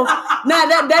 there's no...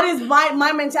 that is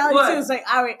my mentality, too. It's like,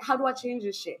 all right, how do I change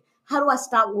this shit? How do I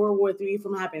stop World War III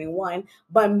from happening? One,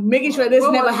 but making sure this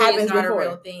never happens before. A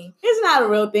real thing. It's not a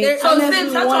real thing. So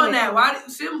Sim, touch on that.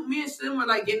 Me and Sim were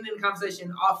like getting in the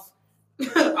conversation off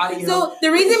audio. So the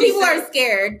reason people are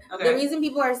scared,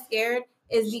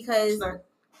 is because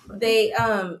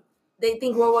they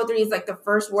think World War III is like the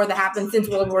first war that happened since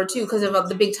World War II because of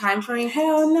the big time frame.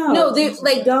 Hell no. No, they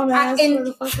like dumbass.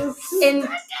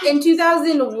 In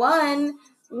 2001,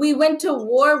 we went to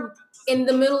war in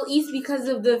the Middle East because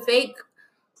of the fake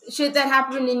shit that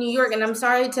happened in New York, and I'm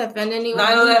sorry to offend anyone.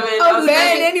 9/11.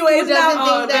 Anyways, doesn't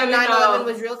think that 9/11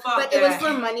 was real, but it was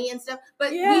for money and stuff.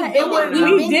 But yeah,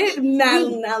 we did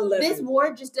 9/11. This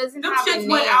war just doesn't have a name.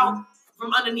 Went out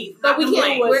from underneath. But we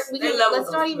can't.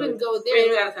 Let's not even go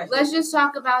there. Let's just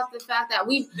talk about the fact that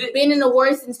we've been in a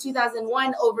war since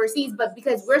 2001 overseas, but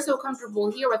because we're so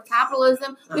comfortable here with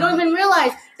capitalism, we don't even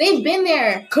realize they've been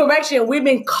there. Correction, we've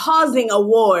been causing a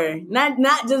war, not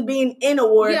just being in a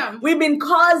war. Yeah. We've been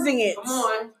causing it. Come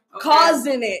on. Okay.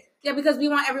 Causing it. Yeah, because we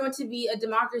want everyone to be a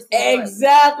democracy.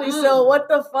 Exactly. So what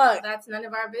the fuck? That's none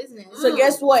of our business. So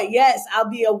guess what? Yes, I'll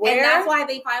be aware. And that's why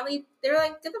they're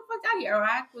like, get the fuck out of here,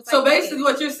 Iraq. So basically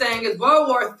what you're saying is World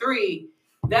War III,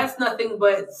 that's nothing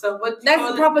but that's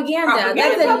propaganda.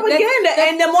 That's propaganda.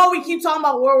 And the more we keep talking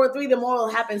about World War III, the more it'll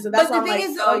happen. So that's but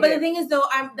the thing is,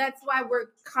 that's why we're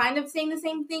kind of saying the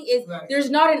same thing. Is there's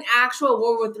not an actual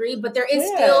World War III, but there is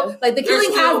still like the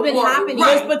killing has been happening.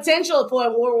 There's potential for a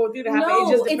World War III to happen.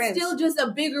 No, it's still just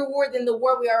a bigger war than the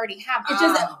war we already have. It's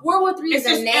just World War III is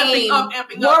a name.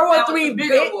 World War III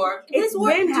bigger war. This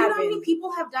war, do you know how many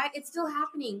people have died? It's still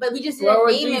happening, but we just didn't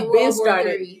name it World War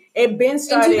III. It been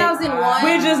started in 2001.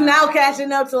 We're just now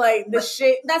catching up to like the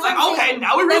shit. That's like, what I'm saying.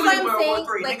 Now we're really in World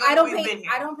War III. Like I don't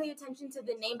pay attention to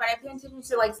the name, but I pay attention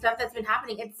to like stuff that's been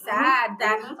happening. It's sad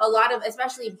that a lot of,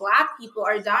 especially Black people,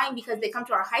 are dying because they come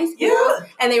to our high school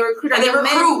and they recruit our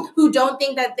men who don't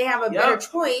think that they have a better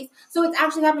choice. So it's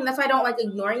actually happening. That's why I don't like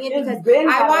ignoring it, because I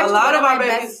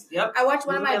watched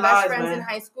one of my best friends in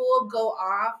high school go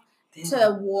off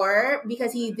to war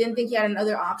because he didn't think he had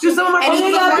another option. Dude, some of my and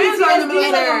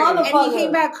he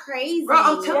came back crazy. Bro,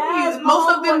 I'm telling you,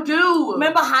 most of them do.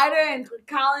 Remember Hyder and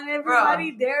Colin,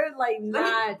 everybody? Bro. They're like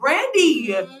not. Brandy.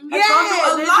 Yeah,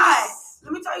 a lot.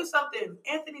 let me tell you something.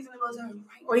 Anthony's in the military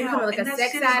right or you now. become like a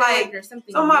sex addict or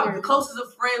something. Some of the closest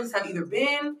of friends have either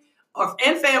been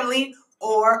and family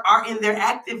or are in there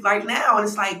active right now. And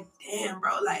it's like, damn,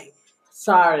 bro, like.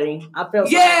 Sorry. I feel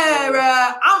sorry. Yeah,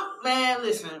 bro. Man,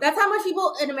 listen. That's how much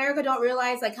people in America don't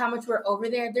realize, like, how much we're over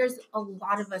there. There's a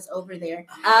lot of us over there.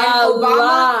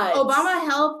 Obama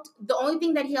helped. The only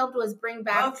thing that he helped was bring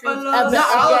back troops. Not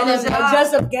all of them.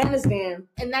 Just Afghanistan.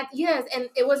 And that, yes, and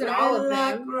it wasn't all of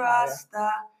them.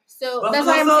 So well, that's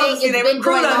why I'm saying it's been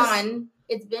going on.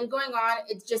 It's been going on.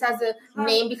 It just has a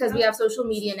name because we have social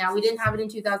media now. We didn't have it in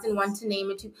 2001 to name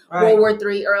it to World War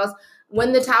III, or else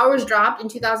when the towers dropped in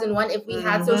 2001, if we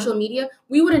had social media,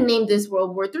 we would have named this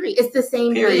World War III. It's the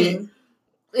same thing.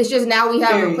 It's just now we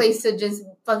have a place to just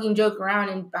fucking joke around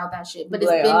about that shit. But it's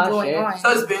been going on.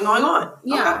 So it's been going on.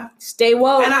 Yeah. Okay. Stay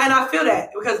woke. And I feel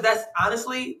that because that's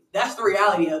the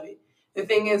reality of it. The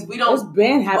thing is, we don't. It's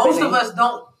been happening. Most of us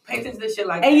don't pay attention to this shit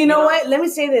like that. And you know what? Let me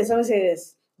say this.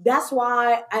 That's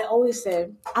why I always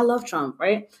said I love Trump,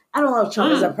 right? I don't love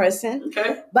Trump as a person.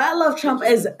 Okay. But I love Trump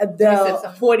as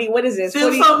the 40, what is it?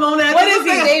 40, on that what is he?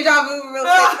 Deja vu real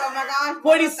quick. Oh my God.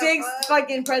 46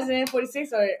 fucking president,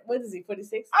 46 or what is he?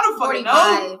 46? I don't fucking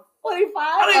know. 45?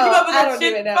 I don't keep up with that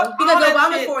shit. Even know. Because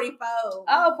Obama's 44.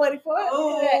 Oh, 44?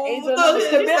 Oh, angel number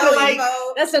stability.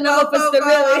 That's a number for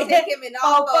stability.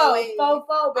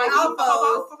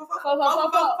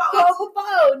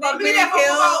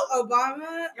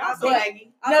 Obama.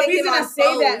 The reason I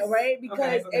say that, right?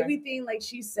 Because everything like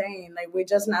she's saying, like we're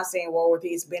just not saying World War III,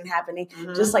 it's been happening,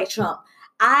 just like Trump.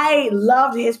 I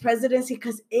loved his presidency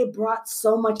because it brought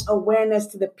so much awareness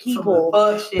to the people.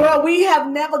 Bro, we have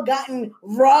never gotten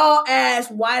raw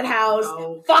ass White House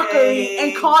fuckery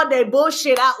and called that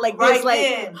bullshit out like this.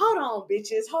 Like, hold on,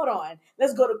 bitches, hold on.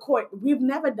 Let's go to court. We've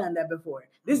never done that before.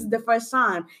 This is the first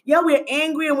time. Yeah, we're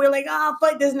angry and we're like,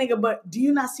 fuck this nigga. But do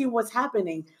you not see what's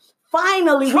happening?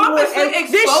 Finally, Trump is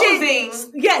exposing.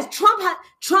 Yes,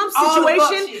 Trump's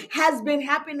situation has been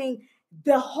happening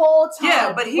the whole time.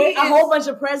 Yeah, but with a whole bunch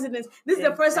of presidents. This is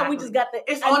the first time we just got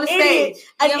on the stage.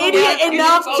 An idiot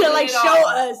enough to like show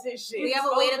us this shit. We have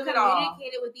a way to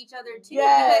communicate it with each other too.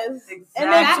 Yes, exactly.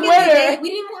 And then Twitter. We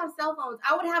didn't even have cell phones.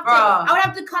 I would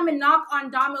have to come and knock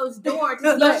on Damo's door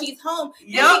to see if she's home.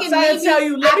 Yep. So let me tell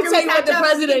you what the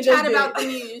president just did. About the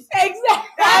news.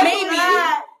 Exactly. Maybe.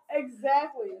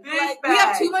 Exactly. Like, we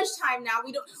have too much time now.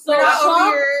 We don't. So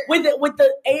Trump, with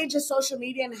the age of social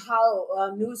media and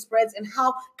how news spreads and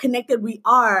how connected we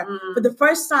are, for the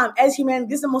first time as humanity,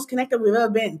 this is the most connected we've ever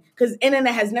been. Because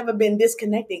internet has never been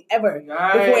disconnecting ever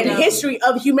before in the history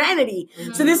of humanity.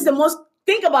 So this is the most.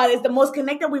 Think about it, it's the most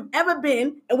connected we've ever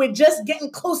been, and we're just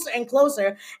getting closer and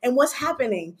closer. And what's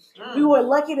happening? We were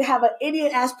lucky to have an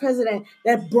idiot-ass president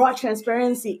that brought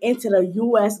transparency into the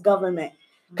U.S. government.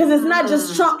 Because it's not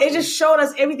just Trump. It just showed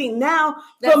us everything. Now,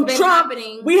 from Trump,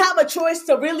 we have a choice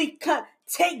to really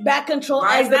take back control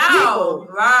as the people.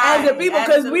 As the people,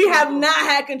 because we have not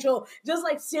had control. Just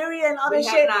like Syria and other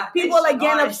shit, people are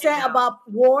getting upset about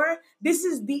war. This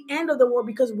is the end of the war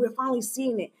because we're finally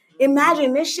seeing it.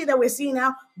 Imagine this shit that we're seeing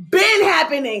now been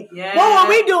happening. Yeah, what were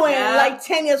we doing like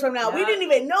 10 years from now? Yeah. We didn't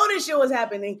even know this shit was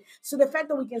happening. So the fact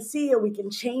that we can see it, we can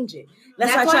change it.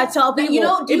 That's why I try to tell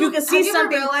people, if you can see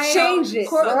something, change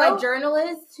it. Like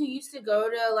journalists who used to go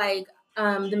to like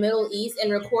the Middle East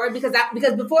and record because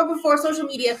before social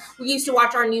media, we used to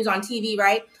watch our news on TV,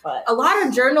 right? But a lot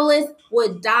of journalists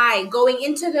would die going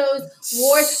into those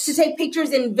wars to take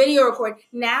pictures and video record.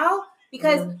 Now,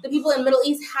 because the people in the Middle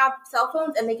East have cell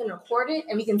phones and they can record it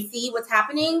and we can see what's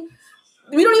happening.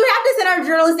 We don't even have to send our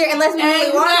journalists there unless we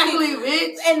really want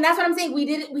to. And that's what I'm saying.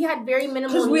 We had very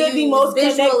minimal news we're the most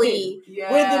visually. Yeah.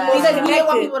 We're the most because we didn't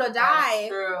want people to die.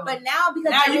 But now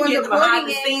because everyone's recording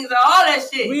it, things and all that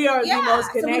shit. We are the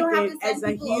most connected so we don't have to send as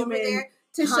a human.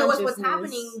 To show us what's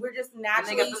happening, we're just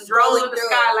naturally scrolling through the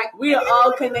sky. Like we are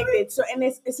all connected. So, and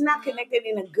it's not connected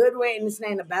in a good way, and it's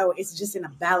not in a bad way. It's just in a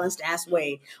balanced ass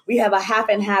way. We have a half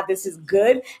and half. This is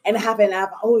good, and a half and half.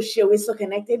 Oh shit, we're so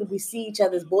connected. We see each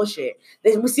other's bullshit.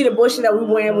 We see the bullshit that we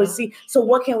weren't able to see. So,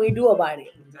 what can we do about it?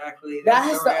 Exactly.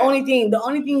 That's the only thing. The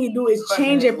only thing you do is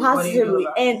change it positively.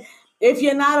 And if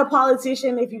you're not a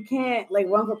politician, if you can't like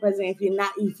run for president,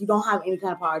 if you don't have any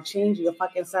kind of power, change your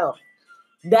fucking self.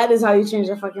 That is how you change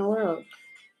the fucking world.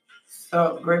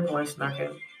 So, great point,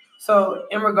 Snarkin. So,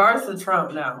 in regards to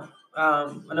Trump now, I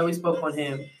know we spoke on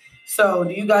him. So,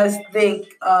 do you guys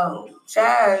think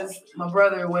Chaz, my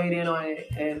brother, weighed in on it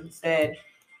and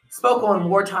spoke on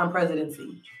wartime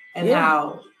presidency and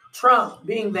how Trump,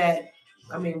 being that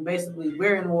I mean, basically,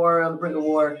 we're in war, on the brink of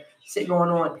war, shit going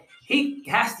on. He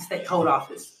has to stay hold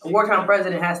office. A wartime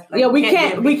president has to. We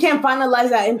can't finalize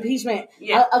that impeachment.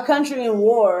 Yeah. A country in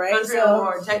war, right? Country in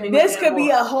war. This could be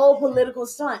a whole political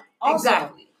stunt. Also.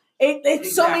 Exactly.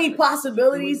 It's so many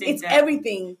possibilities. It's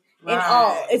everything in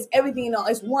all. It's everything in all.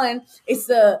 It's one. It's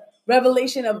the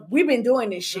revelation of we've been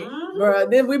doing this shit, bro.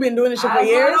 We've been doing this shit for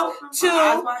years.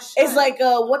 Two, it's like,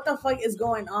 what the fuck is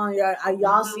going on? Are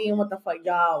y'all seeing what the fuck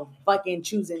y'all fucking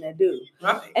choosing to do?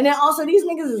 Right. And then also these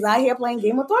niggas is out here playing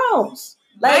Game of Thrones.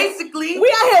 Like, basically,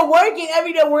 we out here working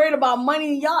every day worried about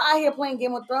money. Y'all out here playing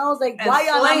Game of Thrones. Like, why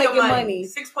y'all not making money?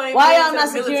 Why y'all not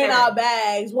securing our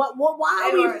bags? Why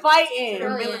are we fighting?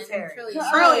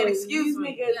 Trillion. Excuse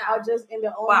me. These niggas are just in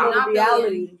their own little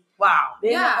reality. Wow.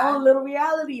 They're in their own little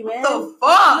reality, man. What the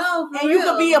fuck? No, and you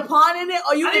could be a pawn in it,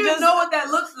 or you can just know what that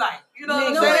looks like. You know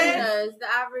what I'm saying? Does. The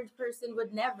average person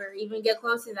would never even get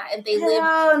close to that. If they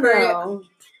lived for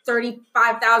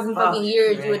 35,000 fucking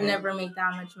years, you would never make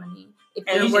that much money. If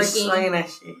you're working. Just slaying that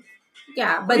shit.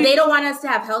 Yeah, but they don't want us to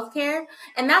have healthcare,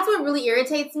 and that's what really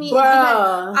irritates me. Is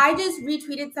because I just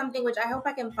retweeted something, which I hope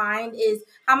I can find, is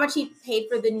how much he paid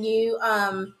for the new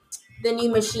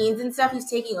machines and stuff he's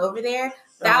taking over there.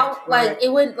 That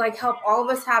it would help all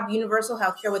of us have universal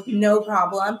healthcare with no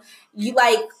problem. You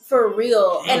for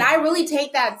real. And I really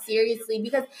take that seriously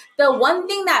because the one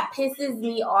thing that pisses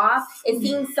me off is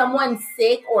seeing someone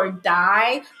sick or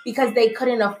die because they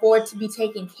couldn't afford to be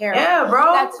taken care of. Yeah,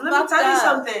 bro. Let me tell you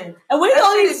something. And we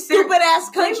all these stupid ass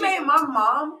countries. They made my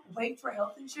mom wait for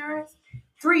health insurance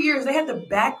 3 years. They had to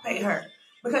back pay her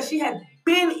because she had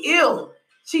been ill.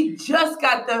 She just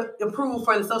got the approval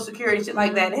for the Social Security shit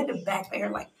like that. They had to back pay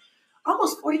her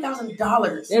almost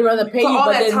 $40,000. They'd rather pay you all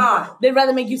that time. They'd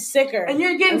rather make you sicker. And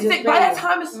you're getting sick. By that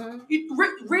time, it's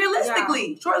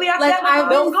realistically shortly after that, I've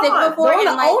been sick before. They're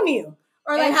gonna own you.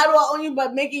 Or how do I own you?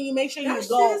 But making you make sure you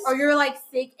go. Or you're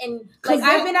sick and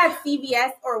I've been at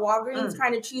CVS or Walgreens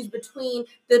trying to choose between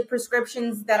the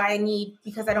prescriptions that I need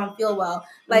because I don't feel well.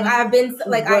 I've been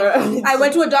I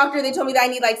went to a doctor. They told me that I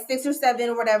need 6 or 7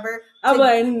 or whatever.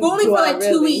 Only for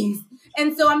 2 weeks.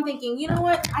 And so I'm thinking, you know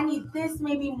what? I need this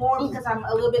maybe more because I'm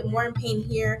a little bit more in pain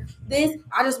here. This,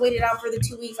 I'll just wait it out for the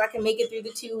 2 weeks. I can make it through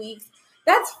the 2 weeks.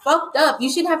 That's fucked up.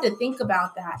 You should have to think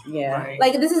about that. Yeah.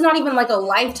 This is not even a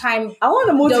lifetime. I want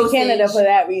to move to Canada for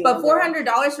that reason. But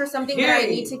 $400 for something that I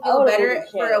need to feel better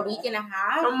for a week and a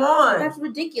half? Come on. That's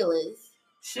ridiculous.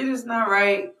 Shit is not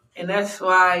right. And that's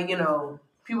why,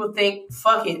 people think,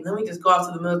 fuck it. Let me just go out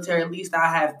to the military. At least I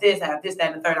have this, that,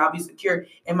 and the third. I'll be secure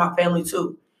and my family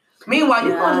too. Meanwhile,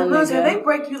 you go to the military, they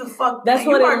break you the fuck. That's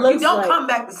what it looks like. You don't come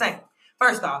back the same,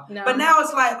 first off. No. But now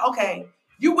it's okay,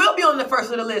 you will be on the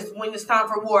first of the list when it's time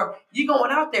for war. You're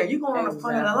going out there. You're going on the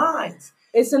front of the lines.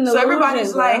 It's an illusion, so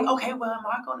everybody's okay, well,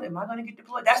 am I going to get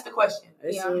deployed? That's the question.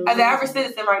 As an average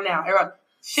citizen right now,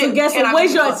 so guess what?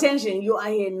 Where's your attention? You out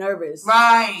here nervous.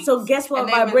 Right. So guess what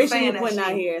vibration you putting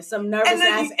out here? Some nervous ass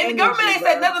energy. And the government ain't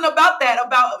said nothing about that,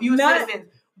 about you citizens.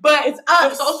 But it's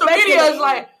us. Social media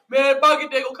is man, fuck it,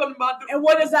 they gonna come to my door. And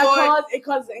what does that cause? It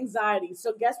causes anxiety.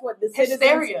 So guess what? The citizens,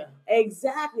 hysteria.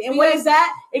 Exactly. And what is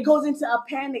that? It goes into a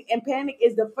panic. And panic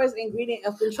is the first ingredient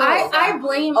of control. I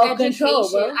blame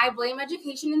education. I blame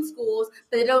education in schools.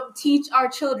 They don't teach our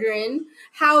children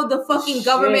how the fucking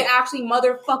government actually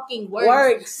motherfucking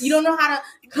works. You don't know how to.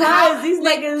 Cause these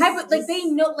niggas, they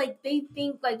know, they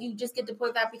think you just get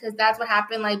deployed that because that's what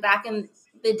happened back in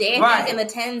the day, I think in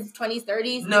the 10s, 20s,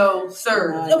 30s. No,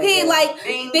 sir. Okay,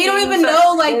 they don't even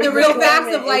know the real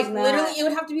facts of literally it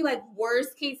would have to be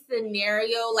worst case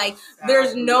scenario.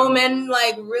 There's no men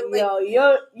really.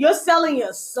 Yo, you're selling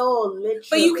your soul literally.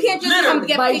 But you can't just come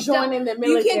get by picked joining up. the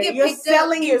military. You can't get you're picked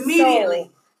selling up your immediately.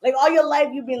 Soul. All your life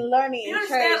you've been learning in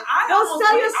church. Don't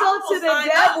sell your soul to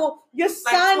the devil. You're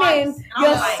signing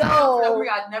your soul.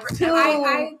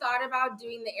 I thought about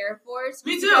doing the Air Force.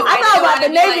 Me too. I thought about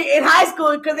the Navy in high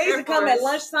school because they used to come at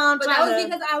lunchtime. But that was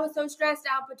because I was so stressed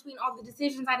out between all the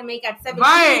decisions I had to make at 17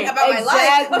 about my life.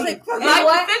 I was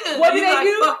what do they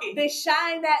do? They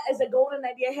shine that as a golden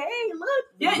idea. Hey, look.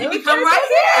 Yeah, you can come right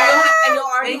here.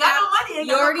 And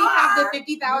you already have the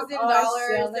 $50,000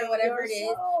 or whatever it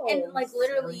is. And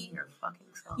literally,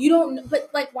 you don't,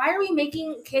 but why are we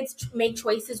making kids make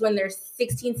choices when they're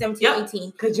 16, 17,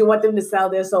 18? Because you want them to sell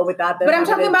their soul without them. But I'm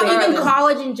talking about even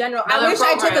college in general. I wish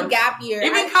I took a gap year.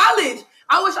 Even college.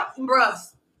 I wish,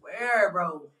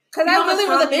 bro. Because I really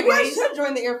was like, maybe I should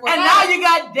join the Air Force. And now you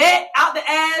got debt out the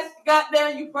ass. Got there,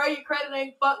 you pray your credit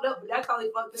ain't fucked up. But that's how they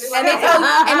fucked it. And they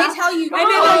tell you, and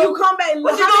then when you come back,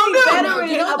 what you gonna do?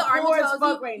 Veterans you know are the Army poor as tells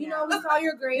fuck you, right now. You know, we saw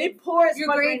your grades. They poor as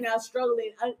fuck right now,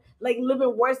 struggling, like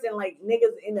living worse than like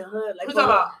niggas in the hood,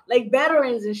 like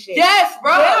veterans and shit. Yes,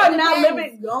 bro. They are not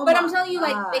living. Oh but I'm telling you,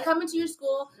 like, they come into your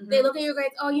school, they look at your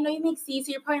grades. Oh, you know, you make C,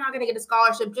 so you're probably not gonna get a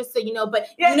scholarship. Just so you know, but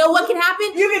you know what can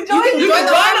happen? You can join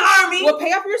the Army. We'll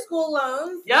pay off your school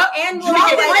loans. Yep, and we'll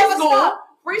get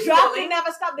free school. Drafting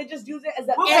never stop. They just use it as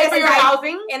we'll pay for your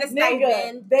housing and a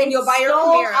stipend. They and you'll buy your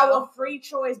Camaro. Our free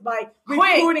choice by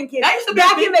recruiting kids.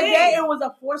 Back in the day, it was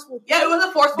a forceful. Yeah, it was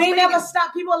a forceful. They never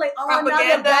stopped. People like, oh, now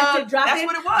they're back to drafting.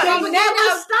 That's what it was. They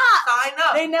never stopped. Sign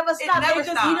up. They never stopped. They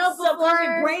just, you know,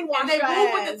 brainwash. And they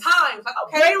move with the times. Like,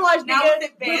 okay, brainwash. Now it's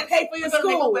advanced. Pay for your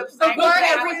school. Before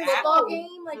every football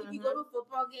game, like if you go to a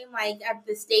football game, like at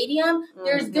the stadium,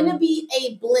 there's gonna be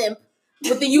a blimp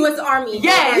with the U.S. Army.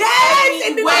 Yes,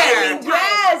 everywhere.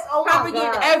 Yes, oh my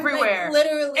God. Everywhere. Like,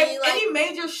 literally, if like any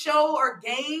major show or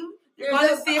game, you're going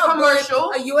to see a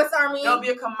commercial. A U.S. Army. There'll be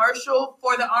a commercial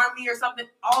for the Army or something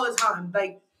all the time.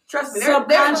 Like, trust me, they're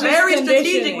very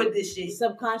strategic with this shit.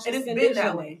 Subconscious and it's conditioning. Been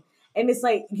that way. And it's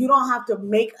like, you don't have to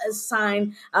make us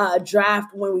sign a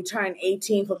draft when we turn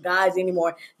 18 for guys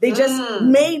anymore. They just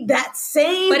made that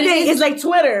same thing. It's like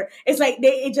Twitter. It's like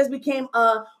it just became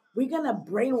we're gonna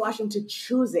brainwash them to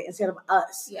choose it instead of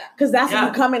us. Yeah. Because that's when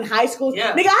you come in high school.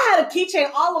 Yeah. Nigga, I had a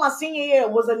keychain all of my senior year. It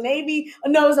was a it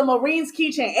was a Marines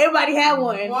keychain. Everybody had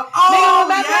one. Well, oh,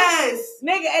 nigga, yes.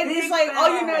 Nigga, and it's like,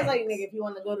 all you know is like, nigga, if you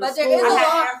want to go to but school. There is a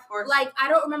lot, like, I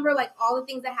don't remember, like, all the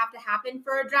things that have to happen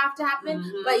for a draft to happen.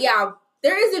 But, yeah,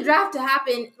 there is a draft to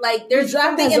happen. Like, there's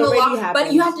something in the law.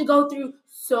 But you have to go through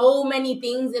so many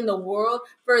things in the world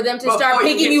for them to start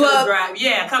picking you up.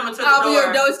 Yeah, coming to the off door.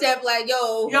 Your doorstep, like,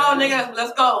 yo, nigga,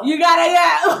 let's go. You gotta,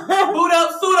 boot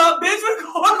up, suit up, bitch. We're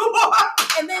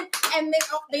going. And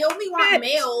they only want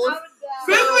males.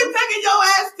 Bitch, we taking your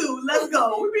ass too. Let's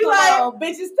go. We be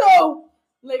bitches too.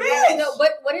 Like, no,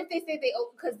 but what if they say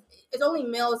because it's only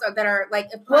males that are like.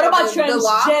 What about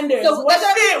transgenders? So what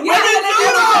shit? What do you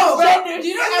know? It's gonna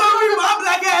be my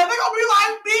black ass. They're gonna be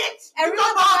like, bitch.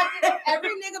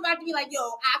 Every nigga about to be like, yo,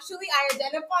 actually, I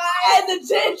identify as a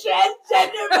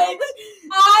transgender bitch.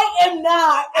 I am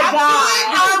not a guy.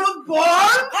 I was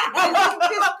born.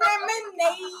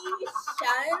 Discrimination.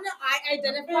 I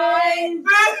identify.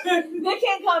 They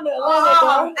can't come to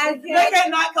Atlanta. They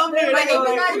cannot come here. My name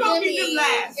is not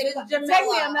Jimmy. It is Jamila.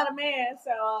 Technically, I'm not a man,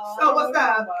 so what's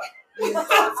up?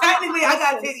 Technically, I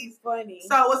got titties. Funny.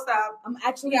 So what's up? I'm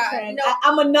actually trans. No.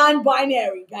 I'm a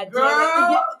non-binary.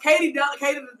 Girl, Katie the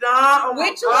Don.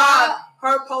 Which one?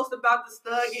 Her post about the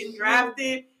stud getting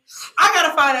drafted. I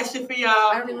gotta find that shit for y'all.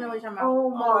 I don't even know what you're talking about. Oh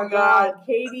my God,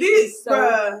 Katie is so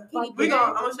I'm gonna show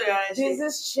y'all that shit. There's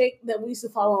this chick that we used to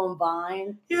follow on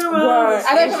Vine. Yeah, I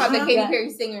thought you were talking about the Katy Perry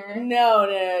singer. No,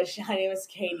 her name is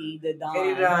Katie the Don.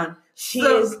 Katie Don. She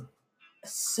is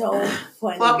so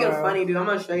funny. Fucking funny, dude. I'm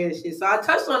gonna show you this shit. So I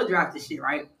touched on the draft this shit,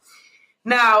 right?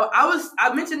 Now,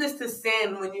 I mentioned this to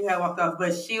Sin when you had walked off,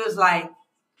 but she was like,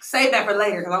 save that for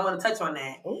later because I want to touch on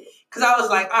that. Because I was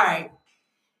like, all right.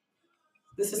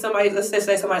 This is somebody, let's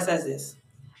say somebody says this.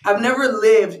 I've never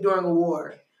lived during a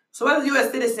war. So as a U.S.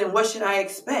 citizen, what should I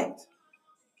expect?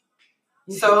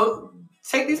 So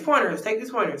take these pointers.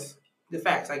 The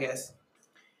facts, I guess.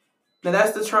 Now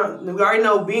that's the Trump. We already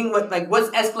know what's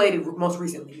escalated most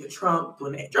recently with Trump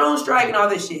doing that drone strike and all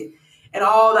this shit. And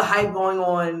all the hype going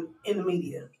on in the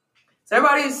media. So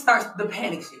everybody starts the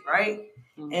panic shit, right?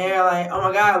 Mm-hmm. And they're like, oh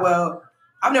my God, well,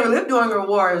 I've never lived during a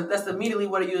war. That's immediately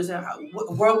what it is.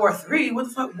 World War III. What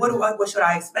the fuck? What should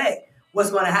I expect?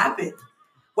 What's going to happen?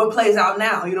 What plays out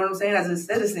now? You know what I'm saying? As a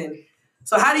citizen.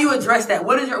 So how do you address that?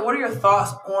 What are your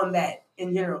thoughts on that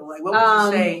in general? Like, what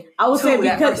would you say? I would say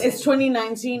because it's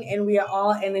 2019 and we are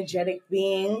all energetic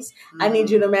beings. Mm-hmm. I need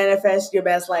you to manifest your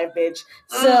best life, bitch.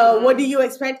 So what do you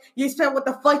expect? You expect what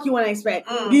the fuck you want to expect.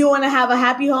 Do you want to have a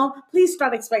happy home? Please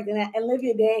start expecting that and live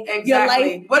your day. Exactly. Your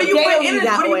life. What do you put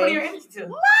your energy to?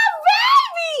 My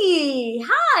baby.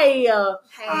 Hi.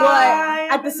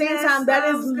 But at the same time,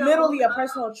 that is literally a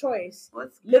personal choice.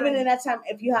 Living in that time,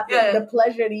 if you have the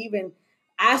pleasure to even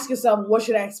ask yourself, what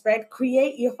should I expect?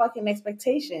 Create your fucking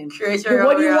expectation.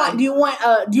 What do you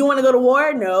want? Do you want to go to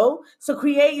war? No. So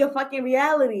create your fucking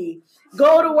reality.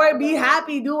 Go to work, be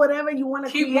happy, do whatever you want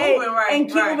to create, and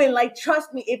keep moving. Like,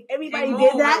 trust me, if everybody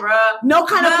did that, no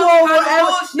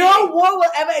war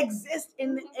will ever exist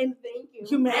in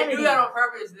humanity. They do that on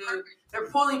purpose, dude. They're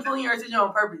pulling your attention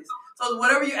on purpose. So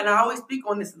whatever and I always speak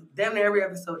on this damn near every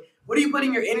episode. What are you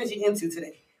putting your energy into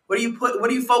today? What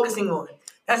are you focusing on?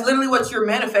 That's literally what you're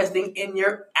manifesting in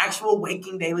your actual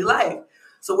waking daily life.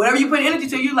 So whatever you put energy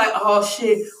to, you're like, oh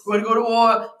shit, we're gonna go to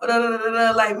war.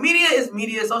 Like media is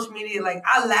media, social media. Like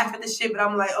I laugh at this shit, but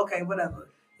I'm like, okay, whatever.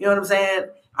 You know what I'm saying?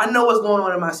 I know what's going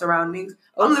on in my surroundings.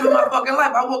 I'm living my fucking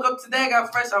life. I woke up today, I got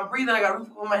fresh, I'm breathing, I got a roof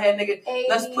on my head, nigga.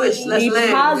 Let's push, let's live.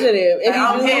 Be positive. Like,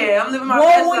 I'm here. I'm living my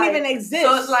best life. War won't even exist.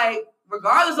 So it's like,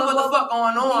 regardless of what the fuck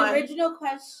going on.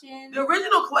 The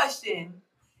original question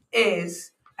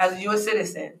is, as a U.S.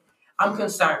 citizen, I'm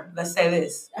concerned. Let's say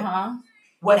this.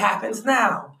 What happens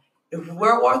now? If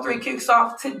World War III kicks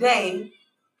off today,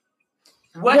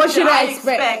 what should I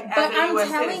expect but I'm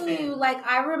telling you, like,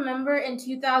 I remember in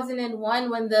 2001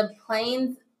 when the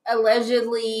planes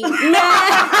allegedly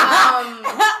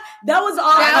that was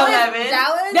all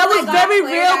that was very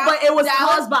real, but it was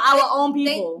caused by our own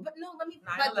people. But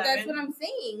that's what I'm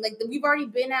saying. Like, we've already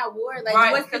been at war. Like,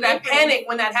 right, because that panic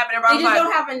when that happened, they just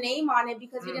don't have a name on it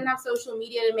because we didn't have social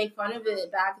media to make fun of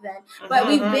it back then. But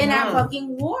we've been at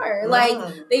fucking war.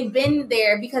 Like, they've been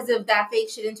there because of that fake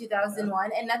shit in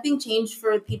 2001, and nothing changed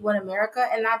for people in America,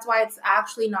 and that's why it's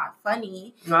actually not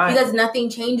funny because nothing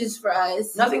changes for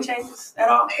us. Nothing changes at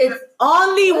all. It's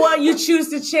only what you choose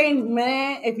to change,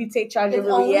 man. If you take charge of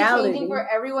reality, it's only changing for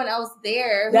everyone else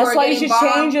there. That's why you should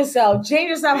change yourself. Change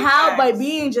yourself how? By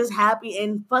being just happy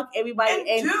and fuck everybody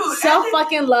and self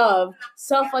fucking love.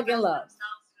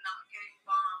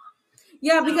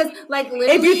 Yeah, because like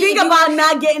literally, if you think about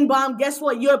not getting bombed, guess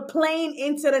what? You're playing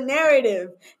into the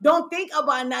narrative. Don't think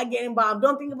about not getting bombed.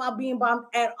 Don't think about being bombed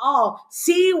at all.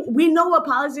 See, we know what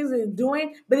politics is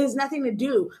doing, but there's nothing to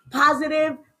do.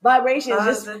 Positive vibrations.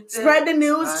 Just spread the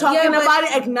news, talking about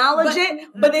it, acknowledge it,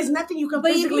 but there's nothing you can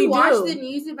physically do. But if you watch the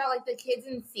news about like the kids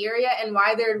in Syria and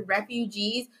why they're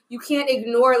refugees, you can't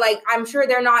ignore, like, I'm sure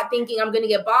they're not thinking I'm going to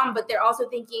get bombed, but they're also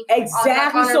thinking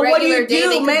exactly. So what do you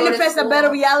do? Manifest a better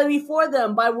reality for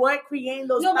them by what? Creating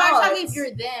those thoughts. No, but I'm talking if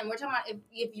you're them. We're talking about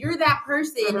if you're that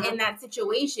person in that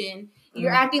situation,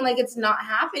 you're acting like it's not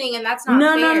happening, and that's not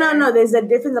fair. No. There's a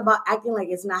difference about acting like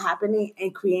it's not happening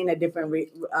and creating a different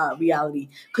reality.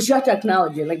 Because you have to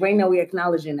acknowledge it. Like right now, we're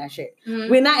acknowledging that shit.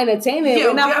 We're not entertaining it.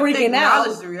 We're not freaking out.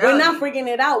 We're not freaking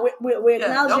it out. We're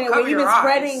acknowledging it. We're even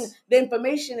spreading the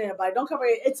information in about it. Don't cover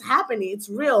it. It's happening. It's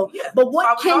real. Yeah, but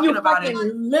what can you fucking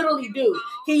literally do?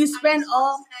 Can you spend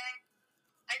all...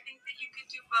 I think that you could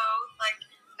do both. Like,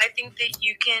 I think that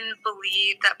you can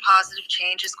believe that positive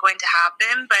change is going to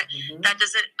happen, but that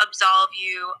doesn't absolve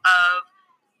you of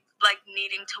like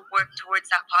needing to work towards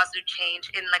that positive change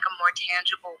in like a more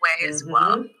tangible way as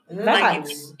well. Like if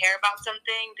you care about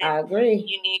something, then I agree.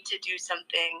 You need to do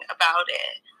something about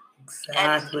it.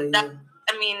 Exactly. And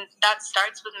that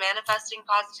starts with manifesting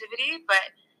positivity, but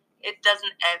it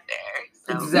doesn't end there.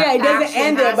 So. Exactly. Yeah, it doesn't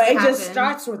end there, but it just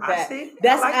starts with that.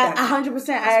 That's 100%.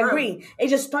 I agree. It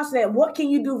just starts with that. What can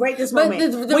you do right this moment?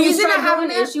 But the reason I have an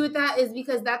issue with that is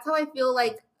because that's how I feel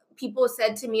like people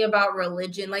said to me about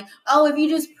religion. Like, oh, if you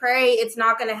just pray, it's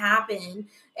not going to happen.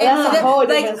 And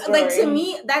like to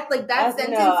me, that sentence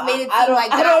made it seem like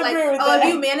that. Like, oh,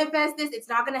 if you manifest this, it's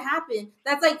not going to happen.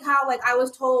 That's like how like I was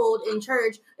told in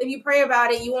church, if you pray about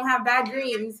it, you won't have bad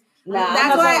dreams. Nah,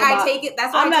 that's why I take it.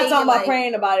 That's why I'm not talking about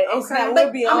praying about it. It's not.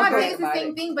 We're beyond. I'm not saying it's the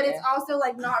same thing, but it's also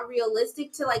like not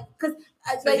realistic to like because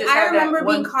like I remember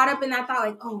being caught up in that thought.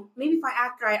 Like, oh, maybe if I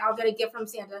act right, I'll get a gift from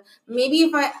Santa. Maybe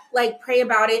if I like pray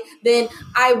about it, then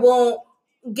I won't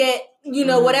get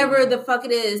whatever the fuck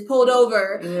it is pulled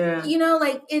over. Yeah.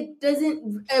 Like it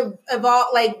doesn't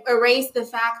erase the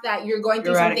fact that you're going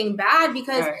through something bad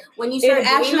because when you start it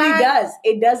actually does.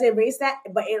 It does erase that,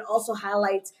 but it also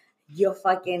highlights your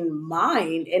fucking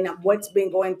mind and what's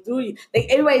been going through you. Like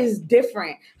everybody is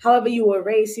different. However you were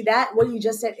raised. See that what you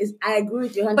just said is I agree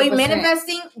with you 100%. But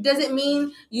manifesting doesn't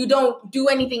mean you don't do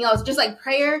anything else. Just like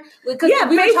prayer. Because faith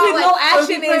with no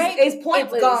action is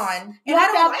pointless. It's gone. You have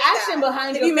to have action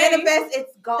behind it. If you manifest,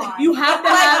 it's gone. You have to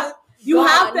have You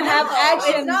have to have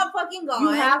action. It's not fucking gone. You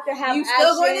have to have you action.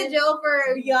 Still going to jail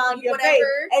for beyond your whatever.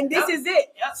 faith. And this is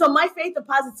it. Yep. So my faith of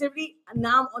positivity,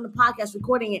 now I'm on the podcast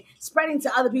recording it, spreading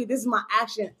to other people. This is my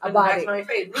action about it.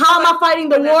 How am I fighting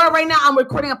the war right now? I'm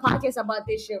recording a podcast about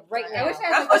this shit right now.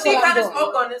 That's what she kind of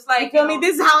spoke on. It's like, you feel me?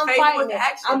 This is how I'm fighting it.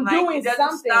 Action. I'm doing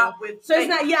something. So it's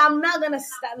not, I'm not going to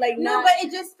stop. Like, no, but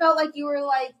it just felt like you were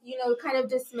like, kind of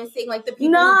dismissing like the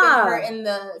people who've been hurt in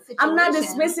the situation. I'm not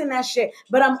dismissing that shit,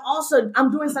 but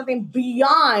I'm doing something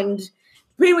beyond.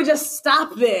 People just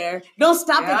stop there. Don't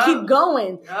stop and keep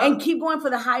going and keep going for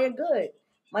the higher good.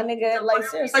 My nigga, like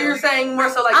seriously. So you're saying more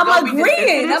so like I'm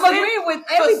agreeing with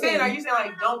everything. So are you saying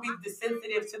like don't be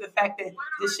desensitive to the fact that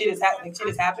this shit is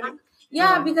happening?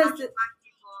 Yeah, because black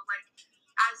people, like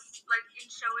as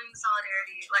showing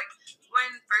solidarity. Like, when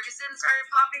Ferguson started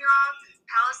popping off,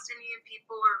 Palestinian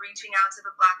people were reaching out to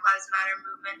the Black Lives Matter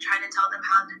movement, trying to tell them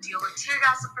how to deal with tear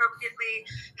gas appropriately,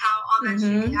 how all that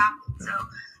shit happened. So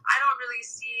I don't really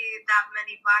see that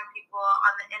many Black people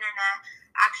on the internet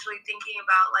actually thinking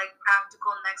about like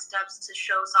practical next steps to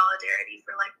show solidarity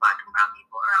for like Black and brown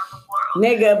people around the world.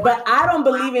 Nigga, but I don't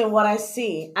believe in what I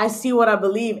see. I see what I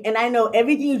believe. And I know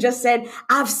everything you just said.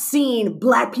 I've seen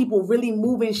Black people really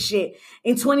moving shit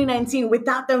in 2019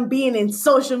 without them being in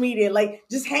social media, like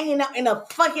just hanging out in a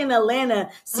fucking Atlanta,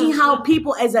 seeing how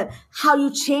people how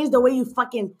you change the way you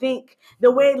fucking think,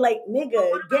 the way like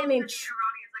nigga getting in.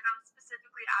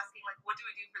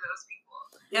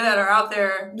 Yeah, that are out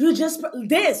there.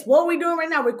 What are we doing right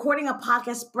now? Recording a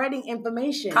podcast, spreading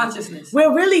information. Consciousness.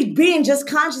 We're really being just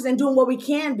conscious and doing what we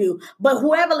can do. But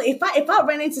whoever, if I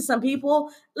run into some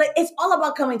people, like it's all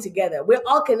about coming together. We're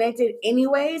all connected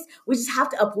anyways. We just have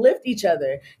to uplift each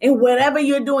other in whatever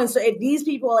you're doing. So if these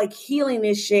people are like healing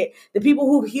this shit, the people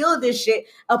who healed this shit,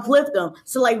 uplift them.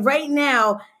 So like right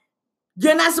now,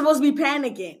 you're not supposed to be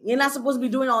panicking. You're not supposed to be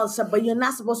doing all this stuff, but you're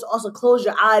not supposed to also close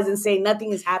your eyes and say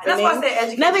nothing is happening. That's why I say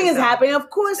educate nothing yourself. is happening. Of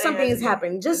course something is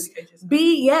happening. Just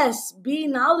be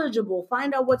knowledgeable.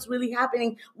 Find out what's really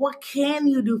happening. What can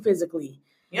you do physically?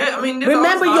 Yeah, I mean,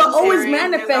 remember, you're always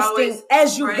manifesting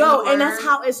as you go, and that's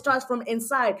how it starts from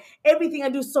inside. Everything I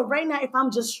do. So right now, if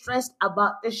I'm just stressed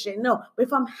about this shit, no. But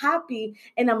if I'm happy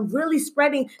and I'm really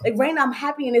spreading, like right now, I'm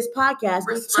happy in this podcast,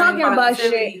 talking about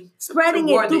shit, spreading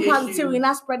it through positivity,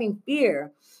 not spreading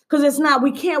fear. Because it's not.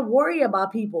 We can't worry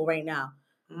about people right now.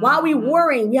 While we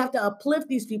worrying, we have to uplift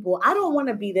these people. I don't want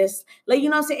to be this. Like, you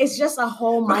know what I'm saying? It's just a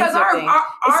whole mindset thing.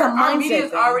 Our media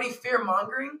is already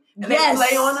fear-mongering, and they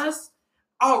play on us.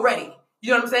 Already. You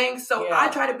know what I'm saying? So I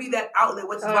try to be that outlet,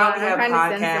 which is why we have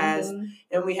podcasts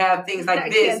and we have things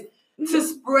like this to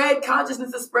spread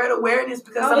consciousness, to spread awareness,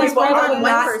 because some people are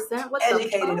not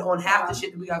educated on half the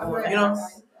shit that we got going on. You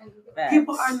know?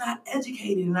 People are not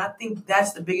educated, and I think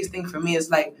that's the biggest thing for me is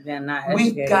like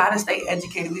we've got to stay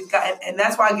educated. And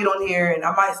that's why I get on here, and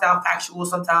I might sound factual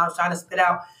sometimes, trying to spit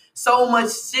out so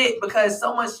much shit because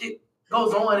so much shit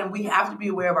goes on, and we have to be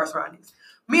aware of our surroundings.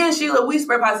 Me and Sheila, we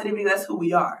spread positivity. That's who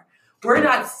we are. We're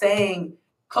not saying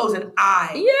close an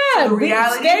eye to the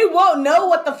reality. They won't know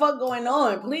what the fuck going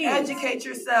on. Please educate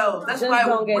yourselves. That's why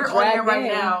we're on here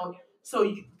right now.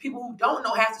 So people who don't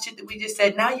know half the shit that we just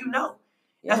said, now you know.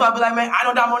 That's why I be like, man, I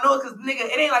don't know because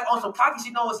nigga, it ain't like on some cocky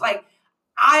shit. No, it's like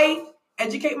I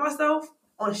educate myself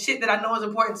on shit that I know is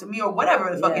important to me or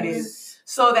whatever the fuck it is,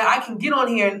 so that I can get on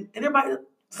here and everybody.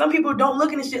 Some people don't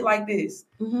look at shit like this.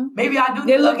 Maybe I do.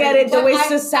 They look at it the way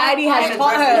society has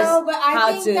taught us. No, but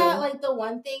I think that like the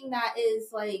one thing that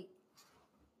is like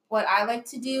what I like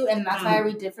to do, and that's why I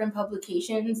read different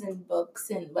publications and books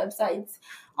and websites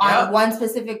on one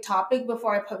specific topic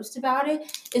before I post about it,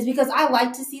 is because I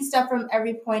like to see stuff from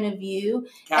every point of view.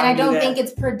 And I don't think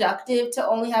it's productive to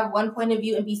only have one point of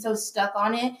view and be so stuck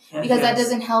on it, because that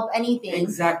doesn't help anything.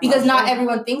 Exactly. Because not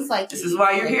everyone thinks like you. This is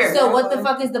why you're here. So what the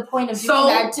fuck is the point of doing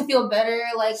that? To feel better?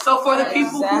 Like, so for the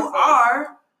people who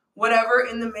are whatever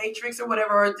in the Matrix or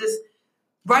whatever, or just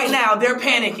right now, they're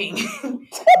panicking.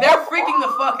 They're freaking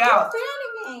the fuck out.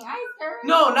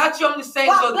 No, not you. I'm just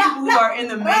saying, so the people who are in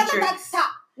the Matrix.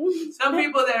 Some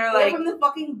people that are like from the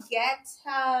fucking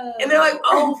ghetto, and they're like,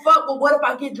 "Oh fuck! Well, what if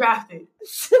I get drafted?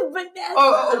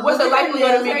 or what's the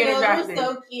likelihood of me getting drafted?"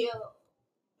 So cute.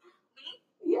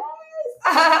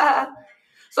 Yes.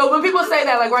 So when people say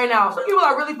that, like right now, some people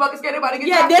are really fucking scared about to get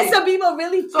drafted. Yeah, there's some people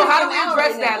really. So how do we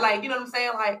address that? Like, you know what I'm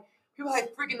saying? Like people are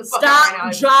like freaking the fuck out right now.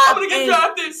 Like, I'm gonna get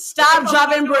drafted. Stop,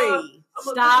 drop, and breathe.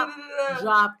 Stop,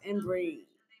 drop, and breathe.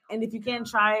 And if you can't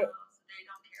try it,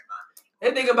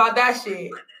 they think about that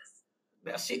shit.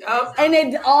 And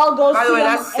it all goes. By the way,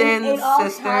 that's Sin's it all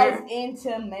sister. ties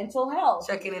into mental health.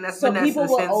 Checking in. That's so Vanessa, people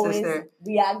will Sin's always sister.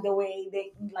 react the way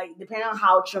they like, depending on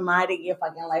how traumatic your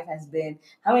fucking life has been,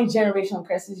 how many generational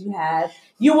curses you have.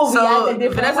 You will react a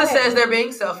different way. Vanessa says they're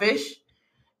being selfish.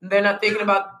 They're not thinking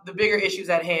about the bigger issues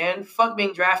at hand. Fuck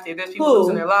being drafted. There's people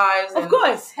losing their lives. Of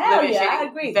course, hell yeah, I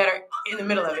agree. That are in the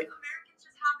middle of it.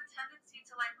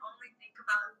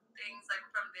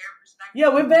 Yeah,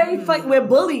 we're we're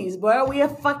bullies, bro. We are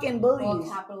fucking bullies. Well,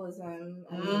 capitalism.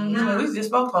 We just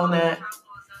spoke on that. That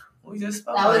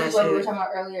was what we were talking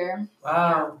about earlier.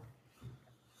 Wow.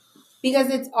 Because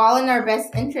it's all in our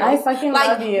best interest. I fucking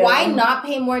love you. Why not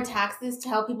pay more taxes to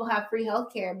help people have free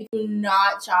healthcare? Do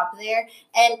not shop there.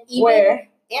 And even where?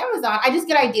 Amazon. I just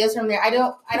get ideas from there. I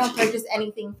don't purchase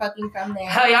anything fucking from there.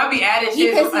 Hell, y'all be adding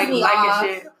shit. Pisses like me off.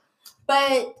 Shit.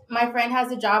 But my friend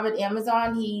has a job at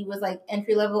Amazon. He was like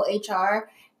entry-level HR.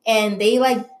 and they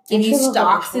like give you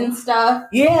stocks and stuff.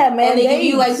 Yeah, man. And they give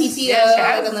you like PTO,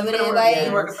 like unlimited.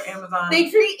 Like working for Amazon. They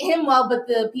treat him well, but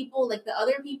the people, like the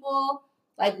other people,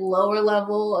 like lower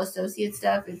level associate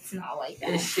stuff, it's not like that.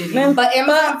 It's shitty. But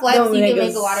Amazon Flex, you can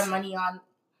make a lot of money on.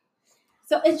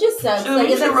 So it just sucks.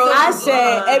 I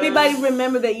said, everybody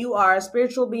remember that you are a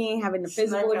spiritual being having the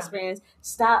physical experience.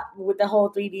 Stop with the whole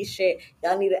 3D shit.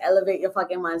 Y'all need to elevate your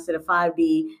fucking minds to the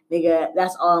 5D, nigga.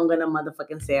 That's all I'm gonna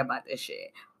motherfucking say about this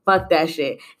shit. Fuck that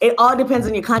shit. It all depends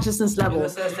on your consciousness level.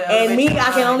 And me,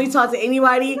 I can only talk to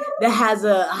anybody that has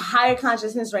a higher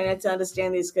consciousness right now to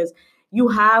understand this, because you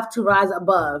have to rise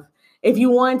above. If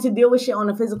you want to deal with shit on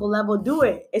a physical level, do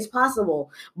it. It's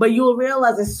possible. But you will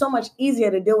realize it's so much easier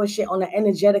to deal with shit on an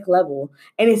energetic level.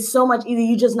 And it's so much easier.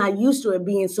 You're just not used to it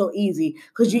being so easy.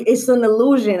 Because it's an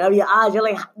illusion of your eyes. You're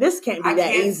like, this can't be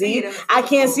that easy. I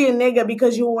can't see a nigga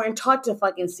because you weren't taught to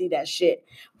fucking see that shit.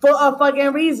 For a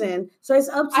fucking reason. So it's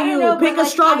up to you. Pick a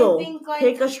struggle.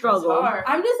 Pick a struggle.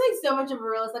 I'm just like so much of a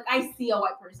realist. Like I see a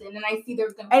white person and I see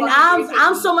there's gonna. And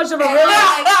I'm so much of a realist.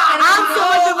 I'm so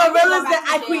much of a realist that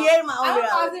I create my own reality. I'm a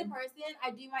reality. positive person.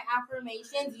 I do my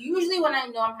affirmations. Usually when I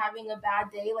know I'm having a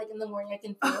bad day, like in the morning, I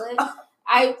can feel it.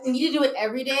 I need to do it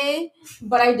every day,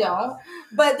 but I don't.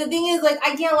 But the thing is, like,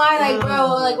 I can't lie, like, bro,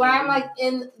 like, when I'm, like,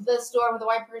 in the store with a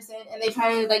white person and they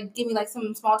try to, like, give me, like,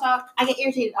 some small talk, I get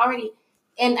irritated already.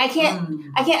 And I can't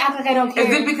act like I don't care.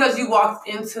 Is it because you walked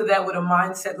into that with a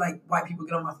mindset, like, white people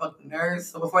get on my fucking nerves?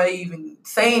 So before they even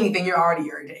say anything, you're already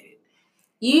irritated.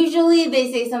 Usually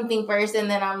they say something first and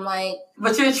then I'm like...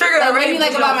 But you're triggered like, already. Maybe,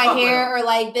 like, about my hair or,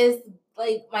 like, this,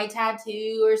 like, my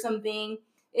tattoo or something.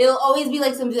 It'll always be,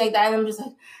 like, something like that, and I'm just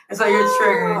like... And so you're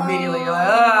triggered immediately. You're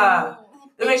like,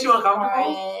 It makes you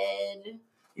uncomfortable?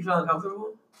 You feel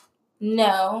uncomfortable?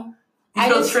 No. You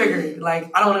feel triggered.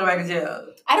 Like, I don't want to go back to jail.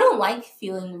 I don't like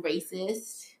feeling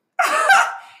racist.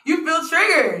 You feel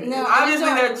triggered. No, obviously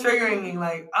they're triggering me.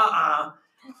 Like, I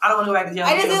don't want to go back to jail.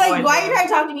 I just feel like, why are you trying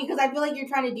to talk to me? Because I feel like you're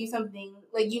trying to do something.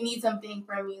 Like, you need something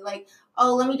from me. Like,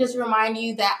 oh, let me just remind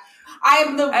you that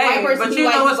I'm the white person. But you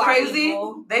know what's crazy?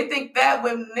 People. They think that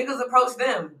when niggas approach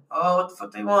them, oh, what the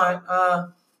fuck they want?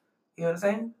 You know what I'm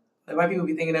saying? Like, white people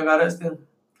be thinking about us too.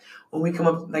 When we come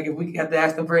up, like, if we have to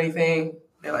ask them for anything,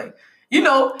 they're like, you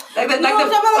know, like the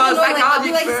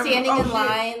psychology. Like standing in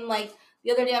line, like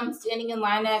the other day, I'm standing in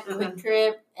line at Quick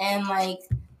Trip, and like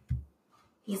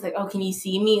he's like, "Oh, can you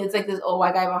see me?" It's like this old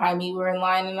white guy behind me. We're in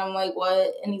line, and I'm like,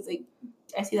 "What?" And he's like,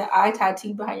 "I see that eye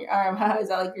tattoo behind your arm. Is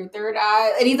that like your third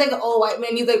eye?" And he's like an old white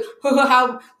man. He's like,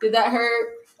 "How did that hurt?"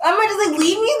 I'm just like,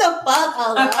 leave me the fuck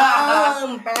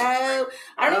alone, bro.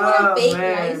 I don't even want to fake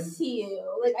nice to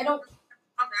you. Like, I don't.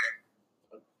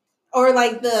 Or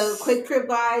like the Quick Trip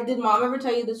guy. Did mom ever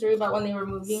tell you the story about when they were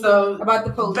moving? So about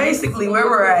the police. Basically, where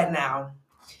we're at now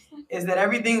is that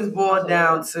everything's boiled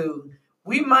down to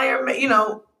we might, or you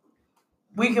know,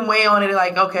 we can weigh on it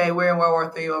like, okay, we're in World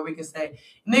War III, or we can say,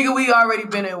 nigga, we already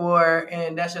been at war,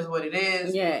 and that's just what it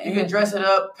is. Yeah, you can dress it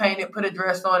up, paint it, put a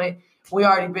dress on it. We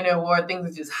already been at war. Things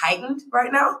are just heightened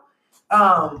right now.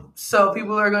 So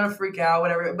people are gonna freak out,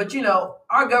 whatever. But you know,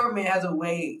 our government has a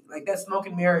way, like that smoke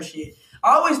and mirror shit.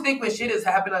 I always think when shit is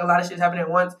happening, like a lot of shit is happening at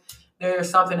once, there's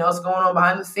something else going on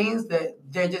behind the scenes that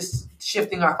they're just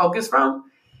shifting our focus from.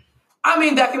 I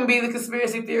mean, that can be the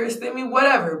conspiracy theorist in me,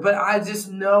 whatever. But I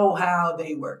just know how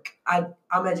they work. I'm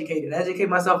educated. I educate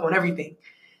myself on everything,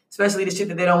 especially the shit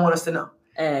that they don't want us to know.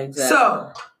 Exactly.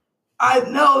 So I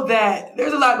know that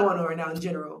there's a lot going on right now in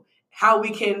general. How we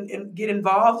can get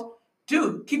involved.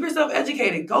 Dude, keep yourself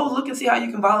educated. Go look and see how you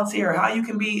can volunteer, how you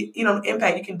can be, you know,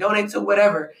 impact. You can donate to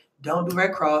whatever. Don't do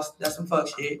Red Cross. That's some fuck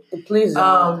shit. Please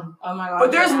don't. Oh my God.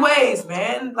 But there's ways,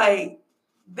 man. Like,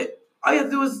 all you have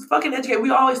to do is fucking educate.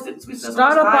 We always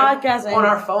start a podcast on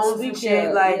our phones and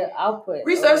shit. Like, output.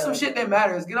 Research some shit that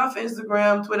matters. Get off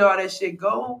Instagram, Twitter, all that shit.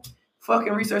 Go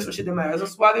fucking research some shit that matters.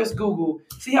 That's why there's Google.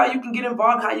 See how you can get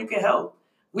involved, how you can help.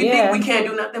 We think we can't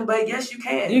do nothing, but yes, you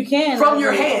can. You can. From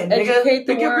your hand. Nigga, pick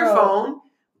up your phone,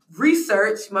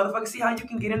 research, motherfucker, see how you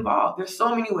can get involved. There's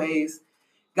so many ways.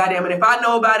 Goddamn it. If I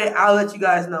know about it, I'll let you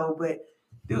guys know. But,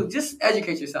 dude, just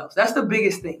educate yourselves. That's the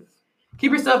biggest thing.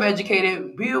 Keep yourself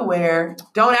educated. Be aware.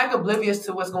 Don't act oblivious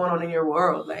to what's going on in your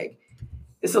world. Like,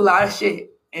 it's a lot of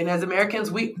shit. And as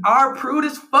Americans, we are prude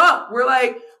as fuck. We're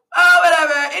like, oh,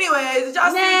 whatever. Anyways, did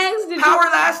y'all see Power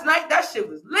last night? That shit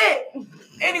was lit.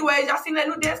 Anyways, y'all seen that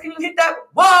new dance? Can you hit that?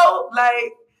 Whoa!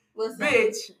 Like,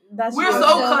 bitch. We're so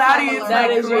cloudy. It's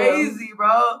like crazy,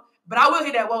 bro. But I will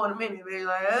hit that wall in a minute, man.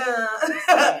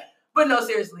 Like, But no,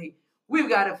 seriously, we've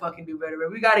got to fucking do better, bro.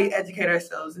 We got to educate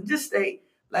ourselves and just stay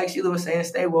like Sheila was saying,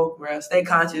 stay woke, bro. Stay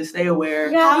conscious, stay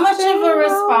aware. How much of a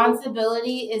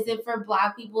responsibility is it for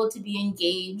Black people to be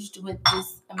engaged with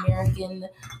this American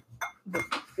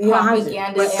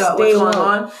propaganda? What's going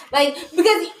on? Like,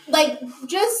 because, like,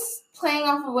 just playing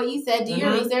off of what you said, do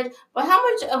your research, but how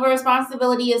much of a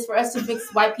responsibility is for us to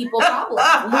fix white people problems?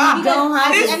 We don't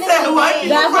have to. That's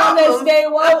why they stay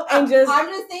woke and just. I'm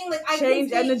just saying, like, I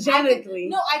change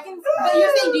energetically. I can. But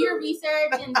you're saying do your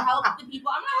research and help the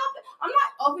people. I'm not helping. I'm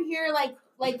not over here like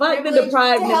fuck the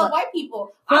deprived to help white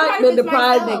people. Fuck the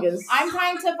deprived niggas. I'm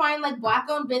trying to find like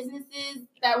Black-owned businesses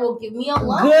that will give me a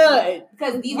loan. Good.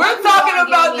 Because we're talking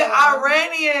about the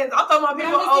Iranians. I'm talking about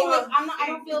people over. I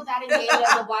don't feel that engaged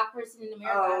as a Black person in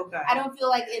America. Oh, okay. I don't feel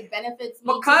like it benefits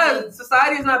me. Because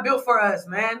society is not built for us,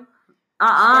 man.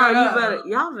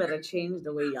 Y'all better change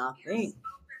the way y'all think.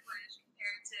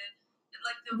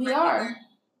 We are.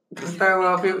 Third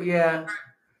world people, yeah.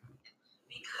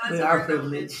 Because we are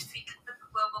privileged. Because of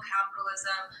global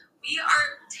capitalism, we are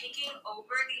taking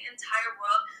over the entire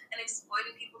world and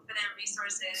exploiting people for their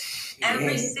resources. Yeah.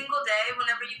 Every single day,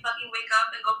 whenever you fucking wake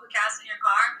up and go put gas in your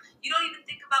car, you don't even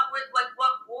think about what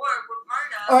war we're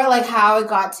part of. Or like how it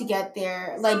got to get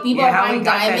there. Like people are buying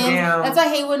diamonds. That's why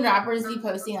I hate when rappers be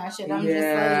posting that shit. I'm just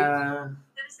like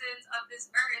citizens of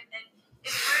this earth, and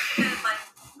if we're gonna like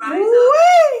rise up,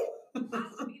 it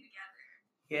has to be together.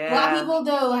 Yeah. Black people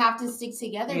though have to stick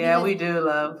together. Yeah, we do,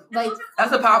 love. Like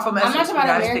that's a powerful message. I'm not talking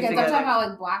about Americans. I'm talking about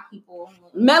like Black people,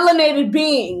 melanated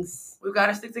beings. We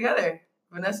gotta stick together.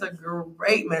 And that's a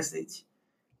great message.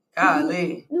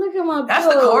 Golly. Look at my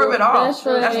That's the core of it all. That's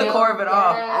the core of it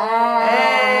all.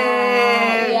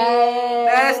 Hey.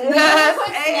 That's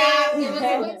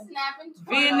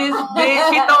being this bitch.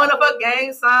 She throwing up a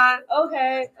gang sign.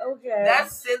 Okay.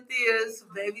 That's Cynthia's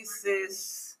baby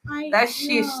sis. That's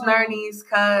she Snurny's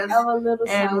cuz.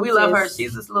 And we love her.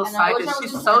 She's this little scientist.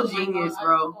 She's so genius,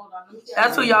 bro.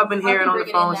 That's who y'all been hearing on the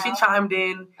phone. She chimed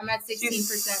in. I'm at 16%.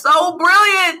 She's so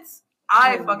brilliant.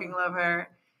 I fucking love her.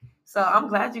 So I'm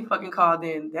glad you fucking called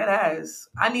in. That ass.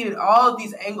 I needed all of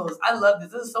these angles. I love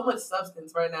this. There's so much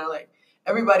substance right now. Like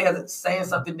everybody has saying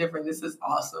something different. This is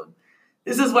awesome.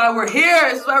 This is why we're here.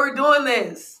 This is why we're doing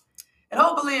this. And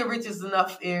hopefully it reaches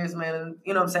enough ears, man. And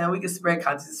you know what I'm saying? We can spread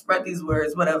consciousness, spread these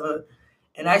words, whatever.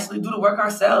 And actually do the work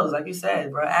ourselves, like you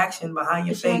said, bro. Action behind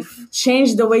your faith.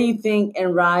 Change the way you think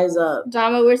and rise up.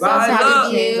 Dama, we're so proud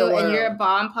of you and your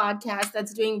bomb podcast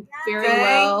that's doing very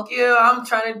well. Thank you. I'm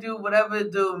trying to do whatever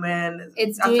it do, man.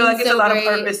 I feel like it's a lot of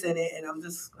purpose in it, and I'm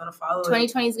just going to follow it.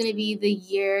 2020 is going to be the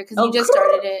year, because you just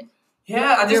started it.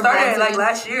 Yeah, I just started it like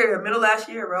last year, middle last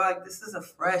year, bro. Like, this is a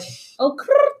fresh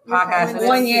podcast.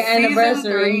 1 year anniversary.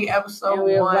 Season 3, episode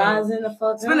 1.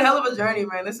 It's been a hell of a journey,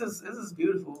 man. This is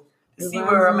beautiful. To see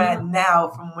where I'm at now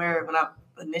from where when I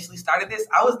initially started this,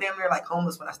 I was damn near like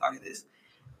homeless when I started this.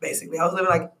 Basically, I was living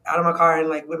like out of my car and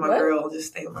like with my girl, just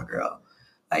staying with my girl,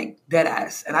 like dead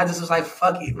ass. And I just was like,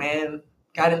 fuck it, man.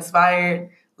 Got inspired.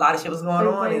 A lot of shit was going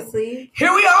on. And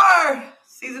here we are,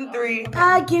 season 3.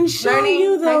 I can show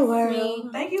you the world.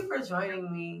 Thank you for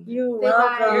joining me. You're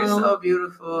welcome. You're so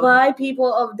beautiful. Bye,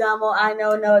 people of Damo. I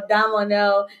know, Damo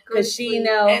know, because she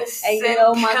know, and you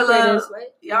know my critters.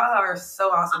 Y'all are so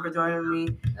awesome for joining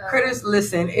me. Critters,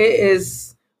 listen, it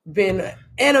has been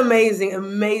an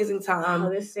amazing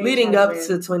time leading up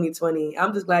to 2020.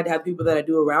 I'm just glad to have people that I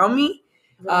do around me.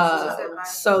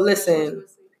 So listen,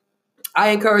 I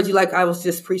encourage you, like I was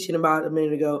just preaching about a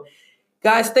minute ago,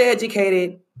 guys, stay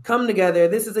educated, come together.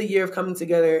 This is a year of coming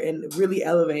together and really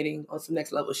elevating on some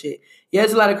next level shit. Yeah,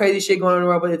 there's a lot of crazy shit going on in the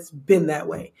world, but it's been that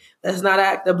way. Let's not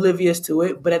act oblivious to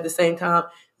it, but at the same time,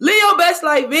 live your best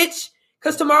life, bitch.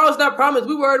 Because tomorrow's not promised.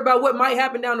 We worried about what might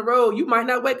happen down the road. You might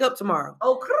not wake up tomorrow.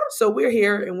 Okay. So we're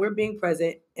here and we're being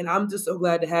present. And I'm just so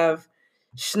glad to have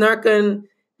Snurkin,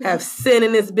 have Sin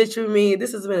in this bitch with me.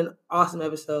 This has been an awesome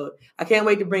episode. I can't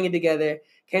wait to bring it together.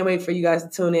 Can't wait for you guys to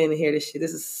tune in and hear this shit.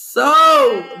 This is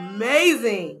so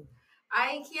amazing.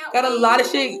 I can't Got a lot of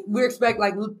shit we expect.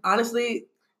 Like, honestly,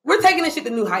 we're taking this shit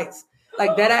to new heights.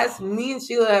 Like, deadass, me and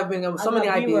Sheila have been on so many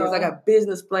ideas. I got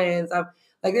business plans.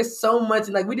 Like, there's so much.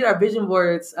 Like, we did our vision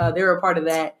boards. They were a part of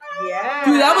that. Yeah.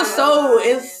 Dude, that was so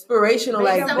inspirational.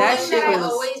 Like, that shit was... I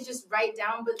always just write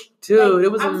down. But dude, like,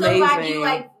 it was amazing. I'm so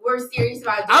glad you, were serious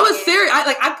about doing it. I was serious.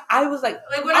 I was like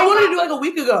I wanted to do like a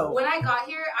week ago. When I got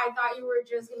here, I thought you were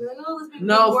just going to be like, oh, let's make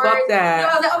no, fuck that. No,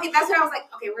 I was like, okay, that's when I was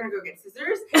like, okay, we're going to go get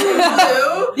scissors.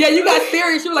 Yeah, you got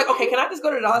serious. You were like, okay, can I just go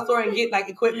to the dollar store and get, like,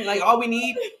 equipment, like, all we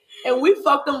need? And we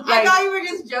fucked them. Like, I thought you were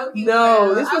just joking.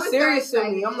 No, this was serious to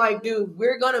me. I'm like, dude,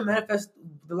 we're going to manifest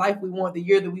the life we want, the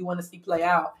year that we want to see play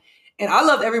out. And I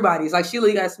love everybody's. Like, Sheila,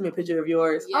 you guys send me a picture of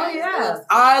yours. Yes, oh, yeah.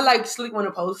 I like sleep want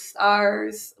to post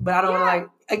ours, but I don't want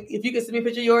to like, if you can send me a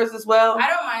picture of yours as well. I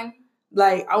don't mind.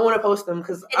 Like, I want to post them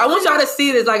because I want y'all to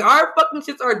see this. Like, our fucking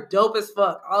shits are dope as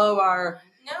fuck. All of our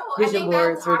vision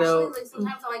boards are dope. Like,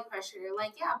 sometimes I like pressure.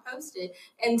 Like, post it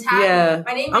and tag.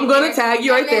 My name. I'm gonna tag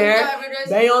you right there.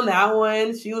 They on that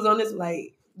one. She was on this.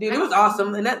 Like, dude, it was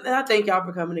awesome. And I thank y'all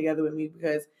for coming together with me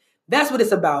because that's what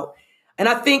it's about. And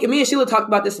I think me and Sheila talked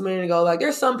about this a minute ago. Like,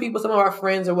 there's some people, some of our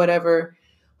friends or whatever,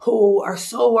 who are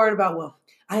so worried about, well,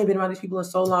 I ain't been around these people in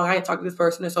so long. I ain't talked to this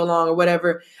person in so long or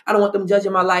whatever. I don't want them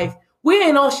judging my life. We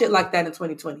ain't on shit like that in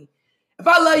 2020. If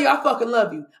I love you, I fucking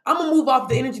love you. I'm going to move off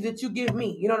the energy that you give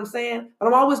me. You know what I'm saying? But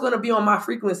I'm always going to be on my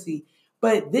frequency.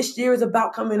 But this year is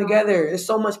about coming together. There's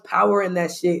so much power in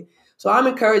that shit. So I'm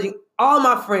encouraging all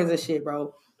my friends and shit,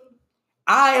 bro.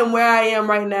 I am where I am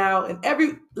right now. And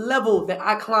every level that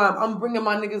I climb, I'm bringing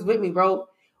my niggas with me, bro.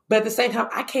 But at the same time,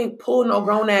 I can't pull no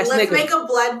grown-ass nigga. Let's make a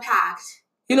blood pact.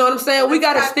 You know what I'm saying? We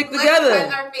got to stick together.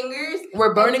 Let's our fingers.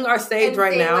 We're burning our sage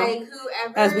right now like,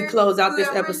 as we close out this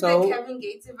episode. The Kevin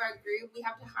Gates of our group, we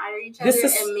have to hire each other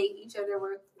and make each other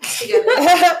work together.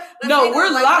 No, we're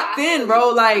locked in, bro.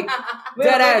 Like,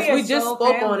 dead ass. We just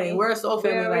spoke on it. We're a soul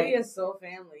family. We're a soul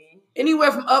family.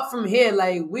 Anywhere from here,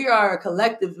 like, we are a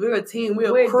collective. We're a team.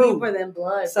 We're a crew. Deeper than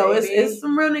blood. So it's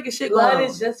some real nigga shit blood going on.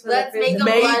 Is just for Let's make a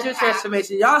major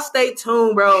transformation. Y'all stay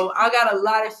tuned, bro. I got a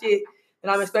lot of shit that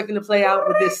I'm expecting to play out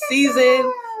with this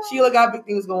season. Sheila got big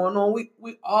things going on. We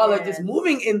all are just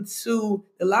moving into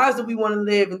the lives that we want to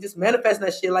live and just manifesting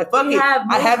that shit. Like, fuck it.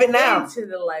 I have it now. Into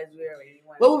the lives we already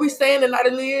want. What were we saying the night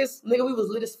of New Year's? Nigga, we was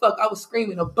lit as fuck. I was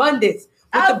screaming abundance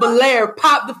with the Belaire.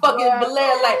 Pop the fucking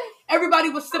Belaire. Like, everybody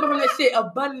was sipping from that shit.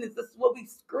 Abundance. That's what we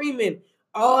screaming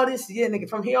all this year, nigga.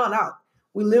 From here on out,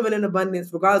 we living in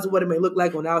abundance, regardless of what it may look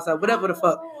like on the outside. Whatever the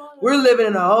fuck. We're living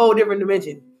in a whole different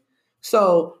dimension.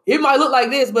 So it might look like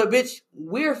this, but bitch,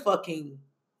 we're fucking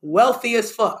wealthy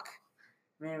as fuck.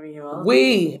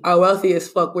 We are wealthy as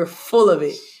fuck. We're full of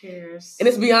it. Cheers. And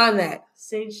it's beyond that.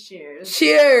 Sage cheers.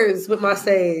 Cheers with my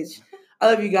sage. I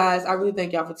love you guys. I really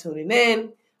thank y'all for tuning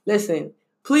in. Listen,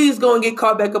 please go and get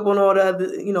caught back up on all the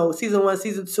other, season 1,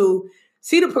 season 2.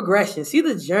 See the progression. See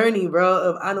the journey, bro,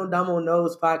 of I Know Damo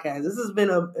Knows podcast. This has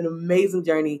been an amazing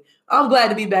journey. I'm glad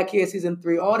to be back here, season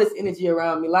 3. All this energy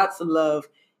around me. Lots of love.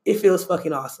 It feels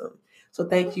fucking awesome. So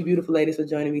thank you, beautiful ladies, for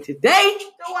joining me today.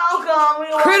 You're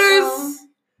welcome. Critters.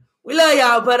 We love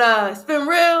y'all, but it's been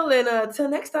real, and until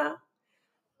next time,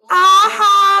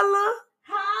 holla.